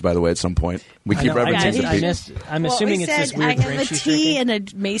what that She's- is, by the way, at some point. We keep I know, referencing the I pee. missed, I'm Well, assuming we it's this said, weird I drink have a she's tea drinking. in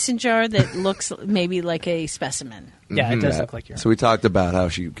a mason jar that looks maybe like a specimen. Yeah, it does look like you're... So we talked about how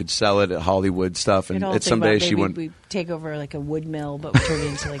she could sell it at Hollywood stuff, and I'd all at think someday about she maybe went. we take over like a wood mill, but we turn it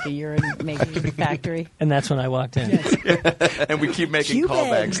into like a urine making factory. And that's when I walked in. And we keep making Cuban.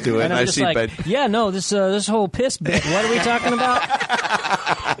 callbacks to it. And And I'm I just see like, Ben. yeah, no, this whole piss bit. What are we talking about?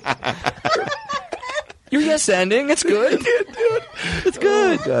 You're yes ending. It's good. It's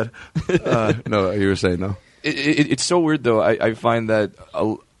good. God. No, you were saying no. It's so weird though. I find that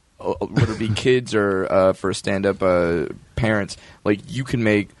whether it be kids or for stand-up parents, like you can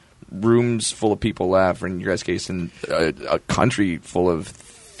make rooms full of people laugh, or in your guys' case, in a country full of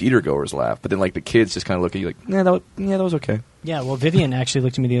theater goers laugh. But then like the kids just kind of look at you like, that was okay. Yeah, well, Vivian actually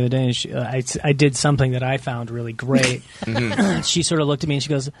looked at me the other day, and she, I did something that I found really great. She sort of looked at me and she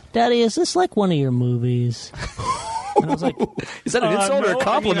goes, "Daddy, is this like one of your movies?" And I was like, Is that an insult or a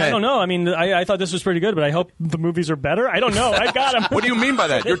compliment? I don't know. I mean, I thought this was pretty good, but I hope the movies are better. I don't know. I got them. What do you mean by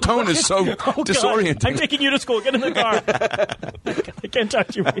that? Your tone is so disorienting. I'm taking you to school. Get in the car. I can't talk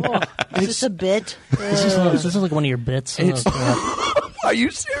to you right now. Is this a bit? Is this like one of your bits? Are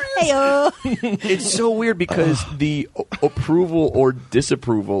you serious? It's so weird because the approval or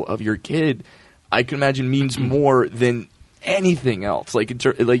disapproval of your kid, I can imagine, means more than anything else. Like,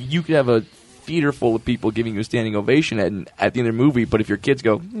 like you could have a theater full of people giving you a standing ovation at the end of the movie, but if your kids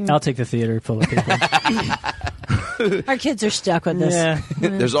go, I'll take the theater full of people. Our kids are stuck with this. Yeah.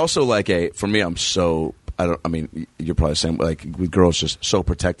 There's also like for me, I mean, you're probably saying like with girls, just so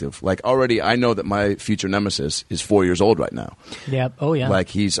protective. Like already, I know that my future nemesis is 4 years old right now. Yeah. Oh, yeah. Like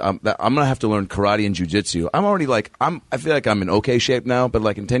I'm gonna have to learn karate and jujitsu. I'm already like I feel like I'm in okay shape now, but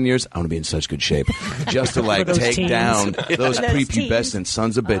like in 10 years, I want to be in such good shape just to like those take teens. down those Those prepubescent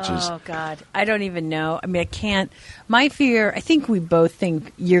sons of bitches. Oh God, I don't even know. I mean, I can't. My fear. I think we both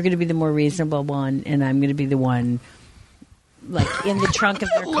think you're going to be the more reasonable one, and I'm going to be the one. Like in the trunk of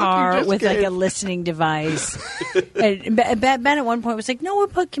their car with like a listening device. And Ben at one point was like, "No, we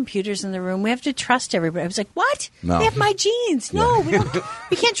put computers in the room. We have to trust everybody." I was like, "What? No. They have my genes. No, we don't.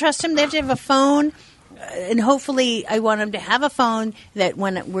 We can't trust them. They have to have a phone." And hopefully, I want them to have a phone that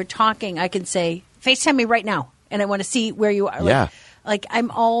when we're talking, I can say, "FaceTime me right now," and I want to see where you are. Yeah. Like I'm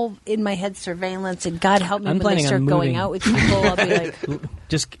all in my head surveillance, and God help me I'm when they planning start on going moving. out with people. I'll be like,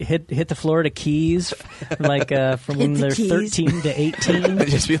 Just hit the Florida Keys, like from when Hit the they're keys. 13 to 18.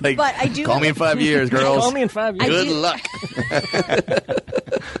 just be like, But I do. call me in 5 years, girls. Call me in 5 years. Good luck.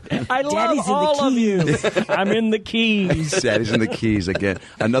 I love Daddy's in the all of you. I'm in the Keys. Daddy's in the Keys again.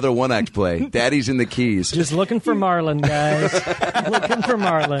 Another one-act play. Daddy's in the Keys. Just looking for marlin, guys. Looking for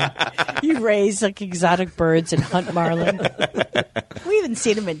marlin. You raise like exotic birds and hunt marlin. We haven't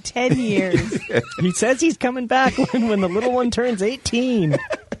seen him in 10 years. He says he's coming back when the little one turns 18.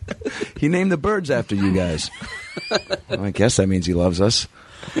 He named the birds after you guys. Well, I guess that means he loves us.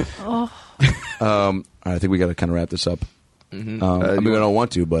 I think we got to kind of wrap this up. I mean, I don't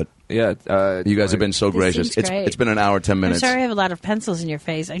want to, but Yeah, you guys have been so This gracious. seems great. It's been an hour, 10 I'm minutes. sorry I have a lot of pencils in your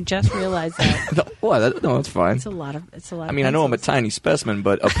face. I just realized that. No, that's fine. It's a lot of I mean, I know I'm a tiny specimen,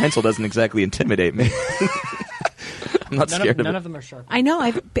 but a pencil doesn't exactly intimidate me. I'm not scared None of of them are sharp. I know.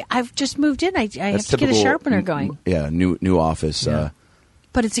 I've just moved in. I have That's to get a typical, sharpener going. Yeah, new office.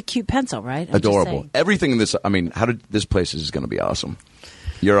 But it's a cute pencil, right? I'm just Adorable. saying. Everything in this. I mean, this place is going to be awesome.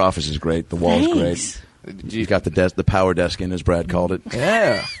 Your office is great. The wall's Thanks. great. You got the power desk in, as Brad called it.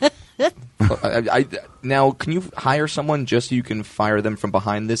 Yeah. Now, can you hire someone just so you can fire them from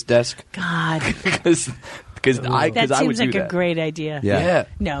behind this desk? God, Because that I would seems do like that. a great idea. Yeah.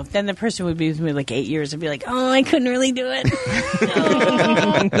 No, then the person would be with me like 8 years and be like, "Oh, I couldn't really do it.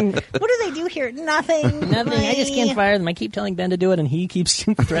 No. What do they do here? Nothing. Nothing. I just can't fire them. I keep telling Ben to do it, and he keeps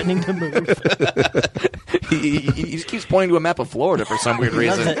threatening to move. He just keeps pointing to a map of Florida for some weird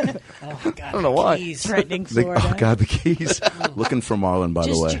reason. Oh, God. I don't know why. Keys. Threatening Florida. Oh God, the keys. Looking for Marlin, by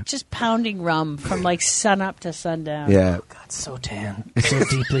the way. Just pounding rum from like sun up to sundown. Yeah. God, so tan. So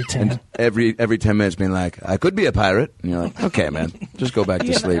deeply tan. Every 10 minutes, being like, I could be a pirate, and you're like, okay, man, just go back to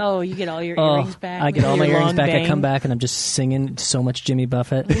You sleep. you get all your Oh, earrings back. I get all my your earrings long back. I bang. come back, and I'm just singing so much Jimmy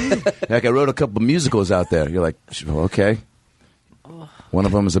Buffett. Like I wrote a couple musicals out there. You're like, okay. One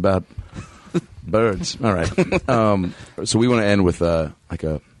of them is about birds. All right. So we want to end with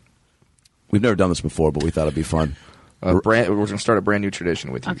we've never done this before, but we thought it'd be fun. We're going to start a brand new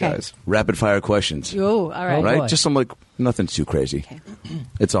tradition with you Okay. guys. Rapid fire questions. Oh, all right. Right? boy. Just some nothing too crazy.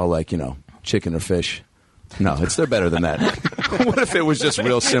 It's all like, chicken or fish. No, they're better than that. What if it was just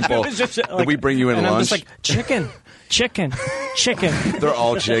real simple? Did we bring you in and lunch? I'm just like, chicken. They're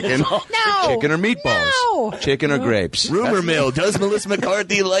all chicken. No. Chicken or meatballs? No. Chicken or grapes? Rumor mill. Does Melissa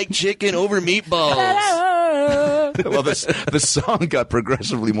McCarthy like chicken over meatballs? Well, the song got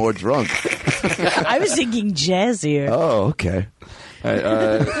progressively more drunk. I was thinking jazzier. Oh, okay.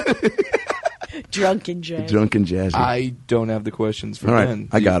 Drunken jazz. Drunk and jazzy. I don't have the questions for All right, Ben.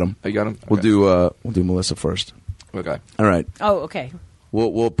 I got them. I got them. We'll do Melissa first. Okay. All right. Oh, okay.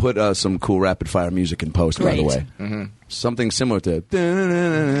 We'll put some cool rapid fire music in post. By the Great. way, something similar to.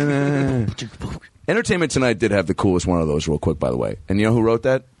 Entertainment Tonight did have the coolest one of those, real quick. By the way, and you know who wrote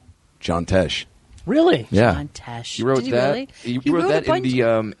that? John Tesh. Really? Yeah, John Tesh. You wrote Did he that. Really? You He wrote that a in the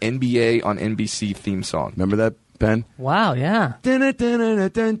NBA on NBC theme song. remember that, Ben? Wow, yeah.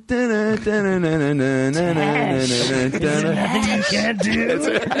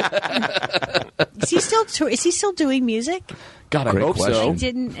 Is he still doing music? God, I Great hope question. so. I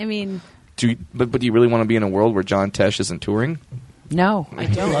didn't. I mean, But do you really want to be in a world where John Tesh isn't touring? no, I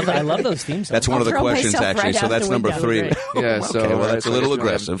don't. I love those themes. That's one I'll of the throw questions, myself actually. right So out that's the number window. 3. Great. Yeah, so Okay, well, that's a little I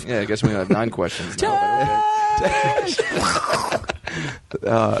guess we have- aggressive. yeah, I guess we have 9 questions now.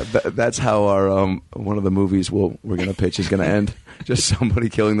 That's how our one of the movies we're going to pitch is going to end. Just somebody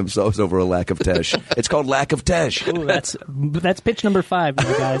killing themselves over a lack of Tesh. It's called Lack of Tesh. Ooh, that's pitch number 5, you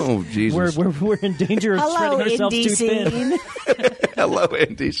guys. Oh, Jesus. We're in danger of Hello, spreading ourselves indie too thin. scene. Hello,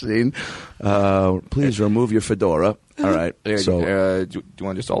 indie scene. Please remove your fedora. All right. Yeah, So, do you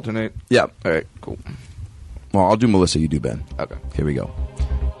want to just alternate? yeah. All right, cool. Well, I'll do Melissa. You do Ben. Okay. Here we go.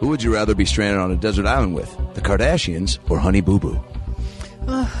 Who would you rather be stranded on a desert island with? The Kardashians or Honey Boo Boo?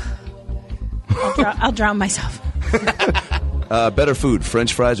 I'll drown myself. Better food,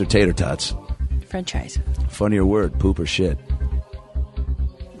 French fries or tater tots? French fries. Funnier word, poop or shit?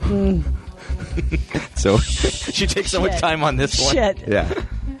 So, She takes so much Shit. time on this one. Shit. yeah.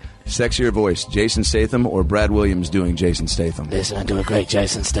 Sexier voice, Jason Statham or Brad Williams doing Jason Statham? Listen, I do a great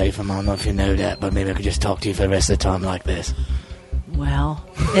Jason Statham. I don't know if you know that, but maybe I could just talk to you for the rest of the time like this. Well,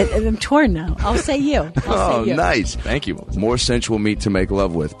 I'm torn now. I'll say you. Oh, nice. Thank you. More sensual meat to make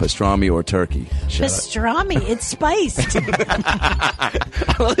love with, pastrami or turkey? Shut up. Pastrami. It's spiced.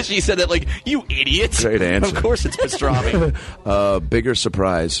 I love that she said that like, you idiot. Great answer. Of course it's pastrami. Bigger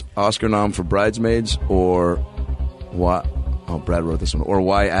surprise, Oscar nom for Bridesmaids or what? Oh, Brad wrote this one. Or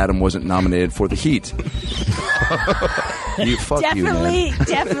why Adam wasn't nominated for The Heat. You fuck you, man.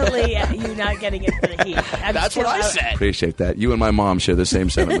 Definitely, you not getting it for the heat. That's what I said. Appreciate that. You and my mom share the same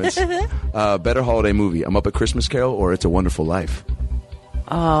sentiments. Better holiday movie, I'm Up at Christmas Carol or It's a Wonderful Life?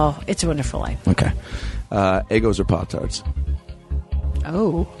 Oh, It's a Wonderful Life. Okay. Eggos or Pop-Tarts?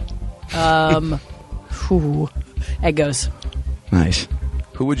 Oh, Eggos. Nice.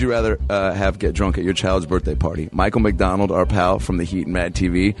 Who would you rather have get drunk at your child's birthday party? Michael McDonald, our pal from the Heat and Mad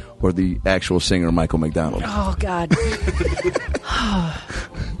TV, or the actual singer Michael McDonald? Oh, God.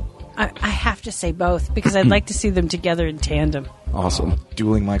 I have to say both because I'd like to see them together in tandem. Awesome.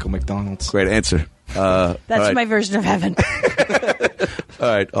 Dueling Michael McDonald's. Great answer. That's right. my version of heaven. All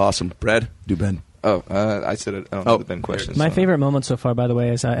right, awesome. Brad, do Ben. Oh, I said it. I don't know the Ben question. My so. favorite moment so far, by the way,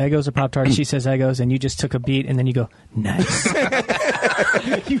 is Eggos or Pop Tart. She says Eggos, and you just took a beat, and then you go, nice.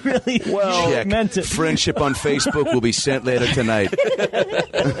 You really Check. meant it. Friendship on Facebook will be sent later tonight.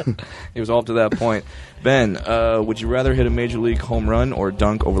 It was all up to that point. Ben, would you rather hit a major league home run or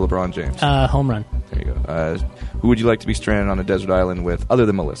dunk over LeBron James? Home run. There you go. Who would you like to be stranded on a desert island with, other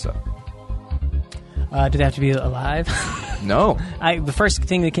than Melissa? Do they have to be alive? No. The first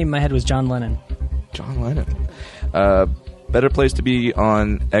thing that came to my head was John Lennon. John Lennon. Better place to be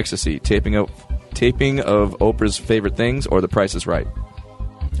on ecstasy, taping of Oprah's favorite things, or The Price is Right?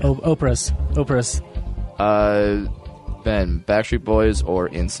 Oprah's. Ben, Backstreet Boys or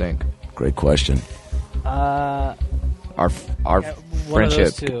NSYNC? Great question. Our one of friendship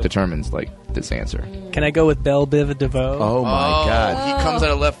those two. determines this answer. Can I go with Belle Biv DeVoe? Oh, my God. He comes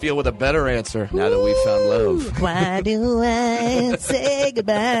out of left field with a better answer. Now that we found love. Why do I say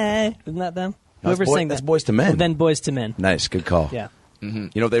goodbye? Isn't that them? That's Whoever sang that. That's Boys to Men. Well, then Boys to Men. Nice, good call. Yeah.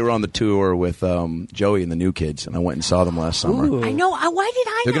 You know, they were on the tour with Joey and the New Kids, and I went and saw them last summer. Ooh. I know. Why did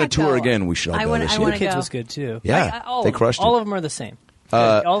I They're not going to tour go? again. We should all I go wanna- this I year. wanna Kids go. was good, too. Yeah, all they of them. crushed it. All of them are the same.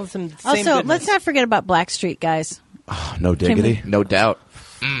 Uh, all of them, same Also, goodness. let's not forget about Blackstreet, guys. No diggity. No doubt.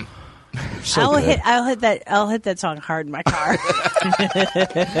 So I'll good. hit that song hard in my car.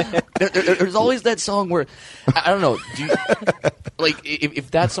 There's always that song where I don't know. Do you,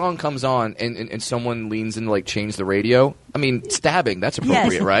 if that song comes on and someone leans in to change the radio, I mean stabbing. That's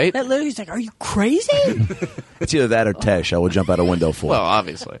appropriate, Yes. right? That lady's like, "Are you crazy?" It's either that or Tesh. I will jump out a window for. Well,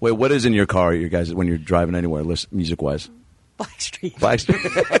 obviously. Wait, what is in your car, you guys, when you're driving anywhere, music-wise? Blackstreet.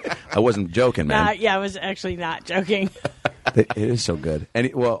 Blackstreet. I wasn't joking, man. Yeah, I was actually not joking. It is so good.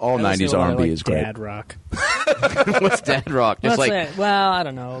 All I listen 90s to a lot of, R&B is great. Dad rock. What's dad rock? Just I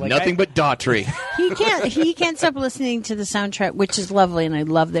don't know. nothing but Daughtry. He can't stop listening to the soundtrack, which is lovely, and I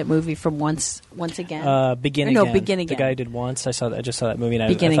love that movie from Once Again. Begin Or no, Again. Begin The Again. guy who did Once. I just saw that movie. And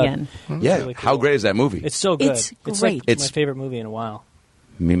Begin I thought, Again. Yeah, really how cool. great is that movie? It's so good. It's like great. my favorite movie in a while.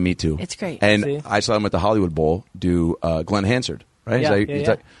 Me too. It's great. And See? I saw him at the Hollywood Bowl do Glenn Hansard, right? Yeah, Is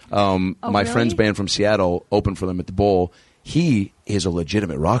yeah. my really? friend's band from Seattle opened for them at the Bowl. He is a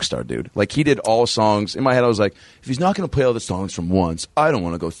legitimate rock star, dude. He did all songs. In my head, I was like, if he's not going to play all the songs from Once, I don't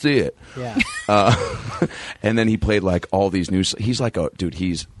want to go see it. Yeah. And then he played all these new. He's like a dude.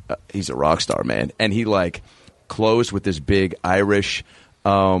 He's a rock star, man. And he closed with this big Irish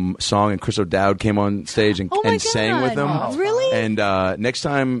song, and Chris O'Dowd came on stage and, Oh my and sang with God. them. Really? And next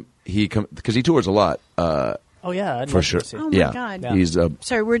time because he tours a lot. Oh yeah, I'd For love sure. To see it. Oh my yeah. God. Yeah. He's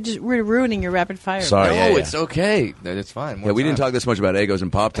Sorry, we're ruining your rapid fire. Sorry. No, yeah. it's okay. It's fine. Yeah, we didn't talk this much about Eggos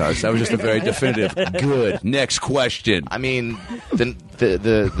and Pop Tarts. That was just a very definitive. Good. Next question. I mean, the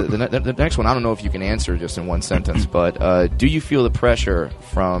next one, I don't know if you can answer just in one sentence, but do you feel the pressure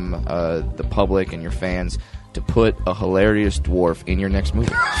from the public and your fans to put a hilarious dwarf in your next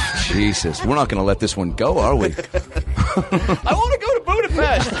movie? Jesus, we're not going to let this one go, are we? I want to go to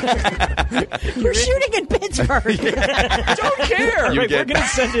Budapest. You're shooting in Pittsburgh. Don't care. We're going to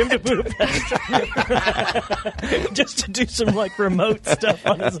send him to Budapest just to do some remote stuff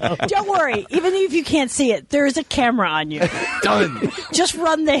on his own. Don't worry. Even if you can't see it, there is a camera on you. Done. Just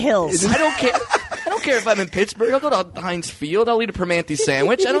run the hills. I don't care. I don't care if I'm in Pittsburgh. I'll go to Heinz Field. I'll eat a Permanente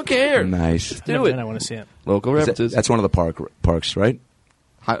sandwich. I don't care. Nice. Do it. I want to see it. Local references. That's one of the parks, right?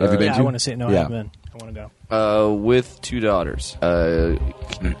 Have you been Yeah, to? I want to see it. No, I Yeah. haven't been. I want to go. With two daughters,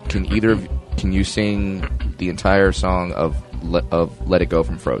 can you sing the entire song of Let It Go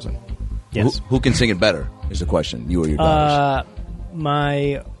from Frozen? Yes. Who can sing it better is the question. You or your daughters?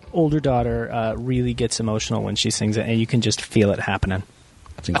 My older daughter really gets emotional when she sings it, and you can just feel it happening.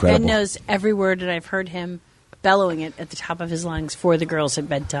 It's incredible. Ben knows every word, and I've heard him bellowing it at the top of his lungs for the girls at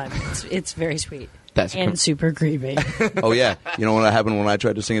bedtime. It's very sweet. That's and super creepy. Oh, yeah. You know what happened when I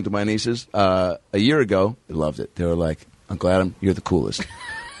tried to sing it to my nieces? A year ago, they loved it. They were like, Uncle Adam, you're the coolest.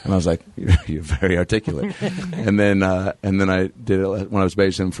 And I was like, you're very articulate. and then I did it when I was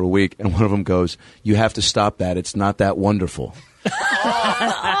babysitting for a week, and one of them goes, you have to stop that. It's not that wonderful. And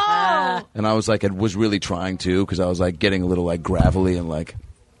I was like, I was really trying to, because I was getting a little gravelly and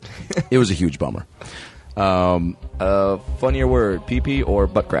it was a huge bummer. Funnier word, pee-pee or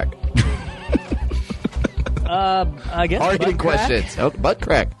butt crack? I guess Hard-hitting butt crack. questions. Oh, butt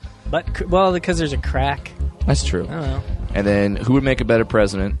crack. But well, because there's a crack. That's true. I don't know. And then, who would make a better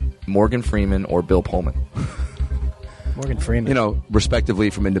president, Morgan Freeman or Bill Pullman? Morgan Freeman. You know, respectively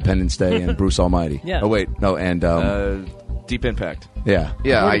from Independence Day and Bruce Almighty. Yeah. Oh wait, no, and Deep Impact. yeah.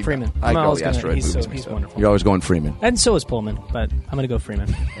 Yeah, Morgan Freeman. I I'm go always the gonna- asteroid he's movies so- he's myself. wonderful. You're always going Freeman. And so is Pullman, but I'm going to go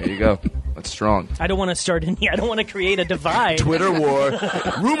Freeman. There you go. That's strong. I don't want to start any. I don't want to create a divide. Twitter war.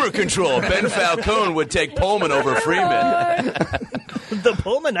 Rumor control. Ben Falcone would take Pullman over Freeman. The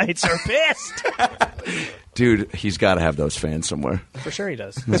Pullmanites are pissed. Dude, he's got to have those fans somewhere. For sure he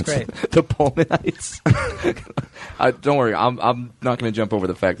does. That's great. The Pullmanites. Don't worry, I'm not going to jump over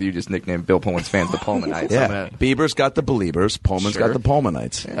the fact that you just nicknamed Bill Pullman's fans the Pullmanites. Yeah. I'm gonna- Bieber's got the Beliebers. Pullman's Sure. got the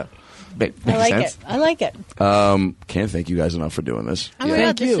Pullmanites. yeah. I like it. I like it. Can't thank you guys enough for doing this. Oh my Thank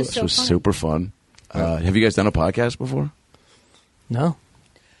God, this you. is This so was fun. super fun. Have you guys done a podcast before? No.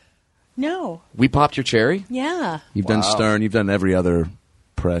 No. We popped your cherry? Yeah. You've done Stern. You've done every other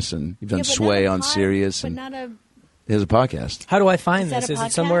press, and you've done Yeah, but Sway not a on pod- Sirius, But and not a. there's a podcast. How do I find Is that this? a Is podcast?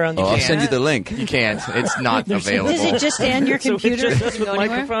 it somewhere on the Oh, I'll send you the link. You can't. It's not available. Does it just stay on your So computer? it just Doesn't with go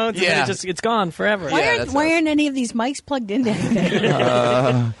anywhere? microphones, and Yeah. then it's gone forever. Why, Yeah, aren't, that's why us. aren't any of these mics plugged into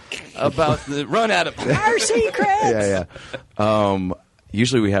anything? About the run out of... Our secrets. Yeah.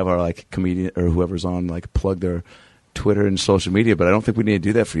 Usually we have our like comedian or whoever's on like plug their Twitter and social media, but I don't think we need to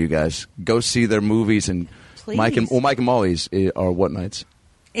do that for you guys. Go see their movies and Please. Mike and Molly's are what nights?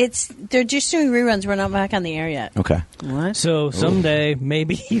 They're just doing reruns. We're not back on the air yet. Okay. What? So someday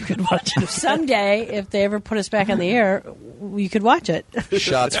maybe you could watch it. Someday, if they ever put us back on the air, you could watch it.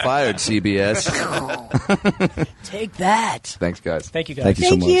 Shots fired, CBS. Take that. Thanks, guys. Thank you guys. Thank you so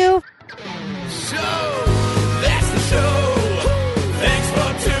Thank much. you. That's the show. Thanks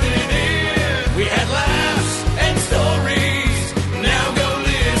for tuning in. We had laughs and stories. Now go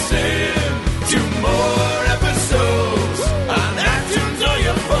listen to more episodes on iTunes or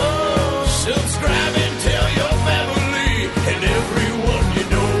your phone. Subscribe and tell your family and everyone you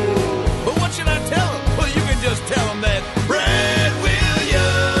know. But what should I tell them? Well, you can just tell them that Brad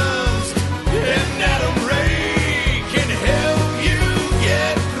Williams and Adam Ray can help you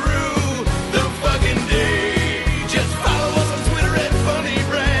get through the fucking day. Just follow us on Twitter at Funny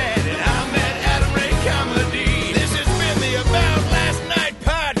Brad, and I'm at Adam Ray Comedy. This has been the About Last Night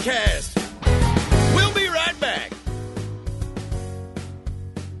podcast. We'll be right back.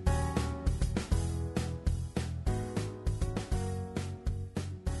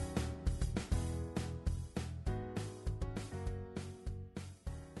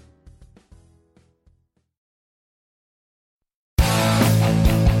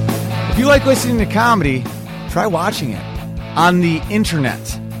 If you like listening to comedy, try watching it on the internet.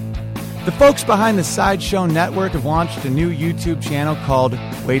 The folks behind the Sideshow Network have launched a new YouTube channel called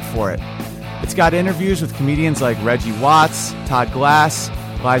Wait For It. It's got interviews with comedians like Reggie Watts, Todd Glass,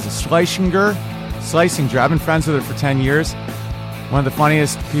 Liza Schlesinger. I've been friends with her for 10 years. One of the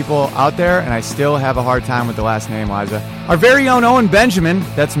funniest people out there, and I still have a hard time with the last name, Liza. Our very own Owen Benjamin,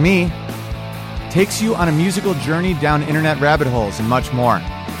 that's me, takes you on a musical journey down internet rabbit holes and much more.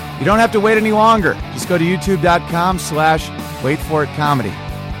 You don't have to wait any longer. Just go to youtube.com/waitforitcomedy.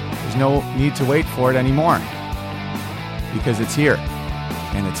 There's no need to wait for it anymore because it's here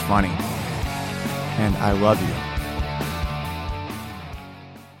and it's funny. And I love you.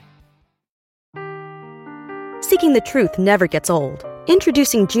 Seeking the truth never gets old.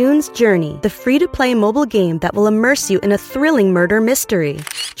 Introducing June's Journey, the free-to-play mobile game that will immerse you in a thrilling murder mystery.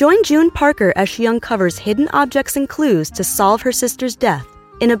 Join June Parker as she uncovers hidden objects and clues to solve her sister's death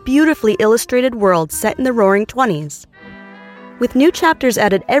in a beautifully illustrated world set in the Roaring '20s. With new chapters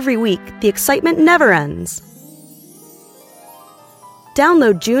added every week, the excitement never ends.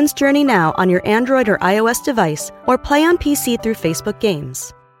 Download June's Journey now on your Android or iOS device, or play on PC through Facebook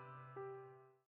Games.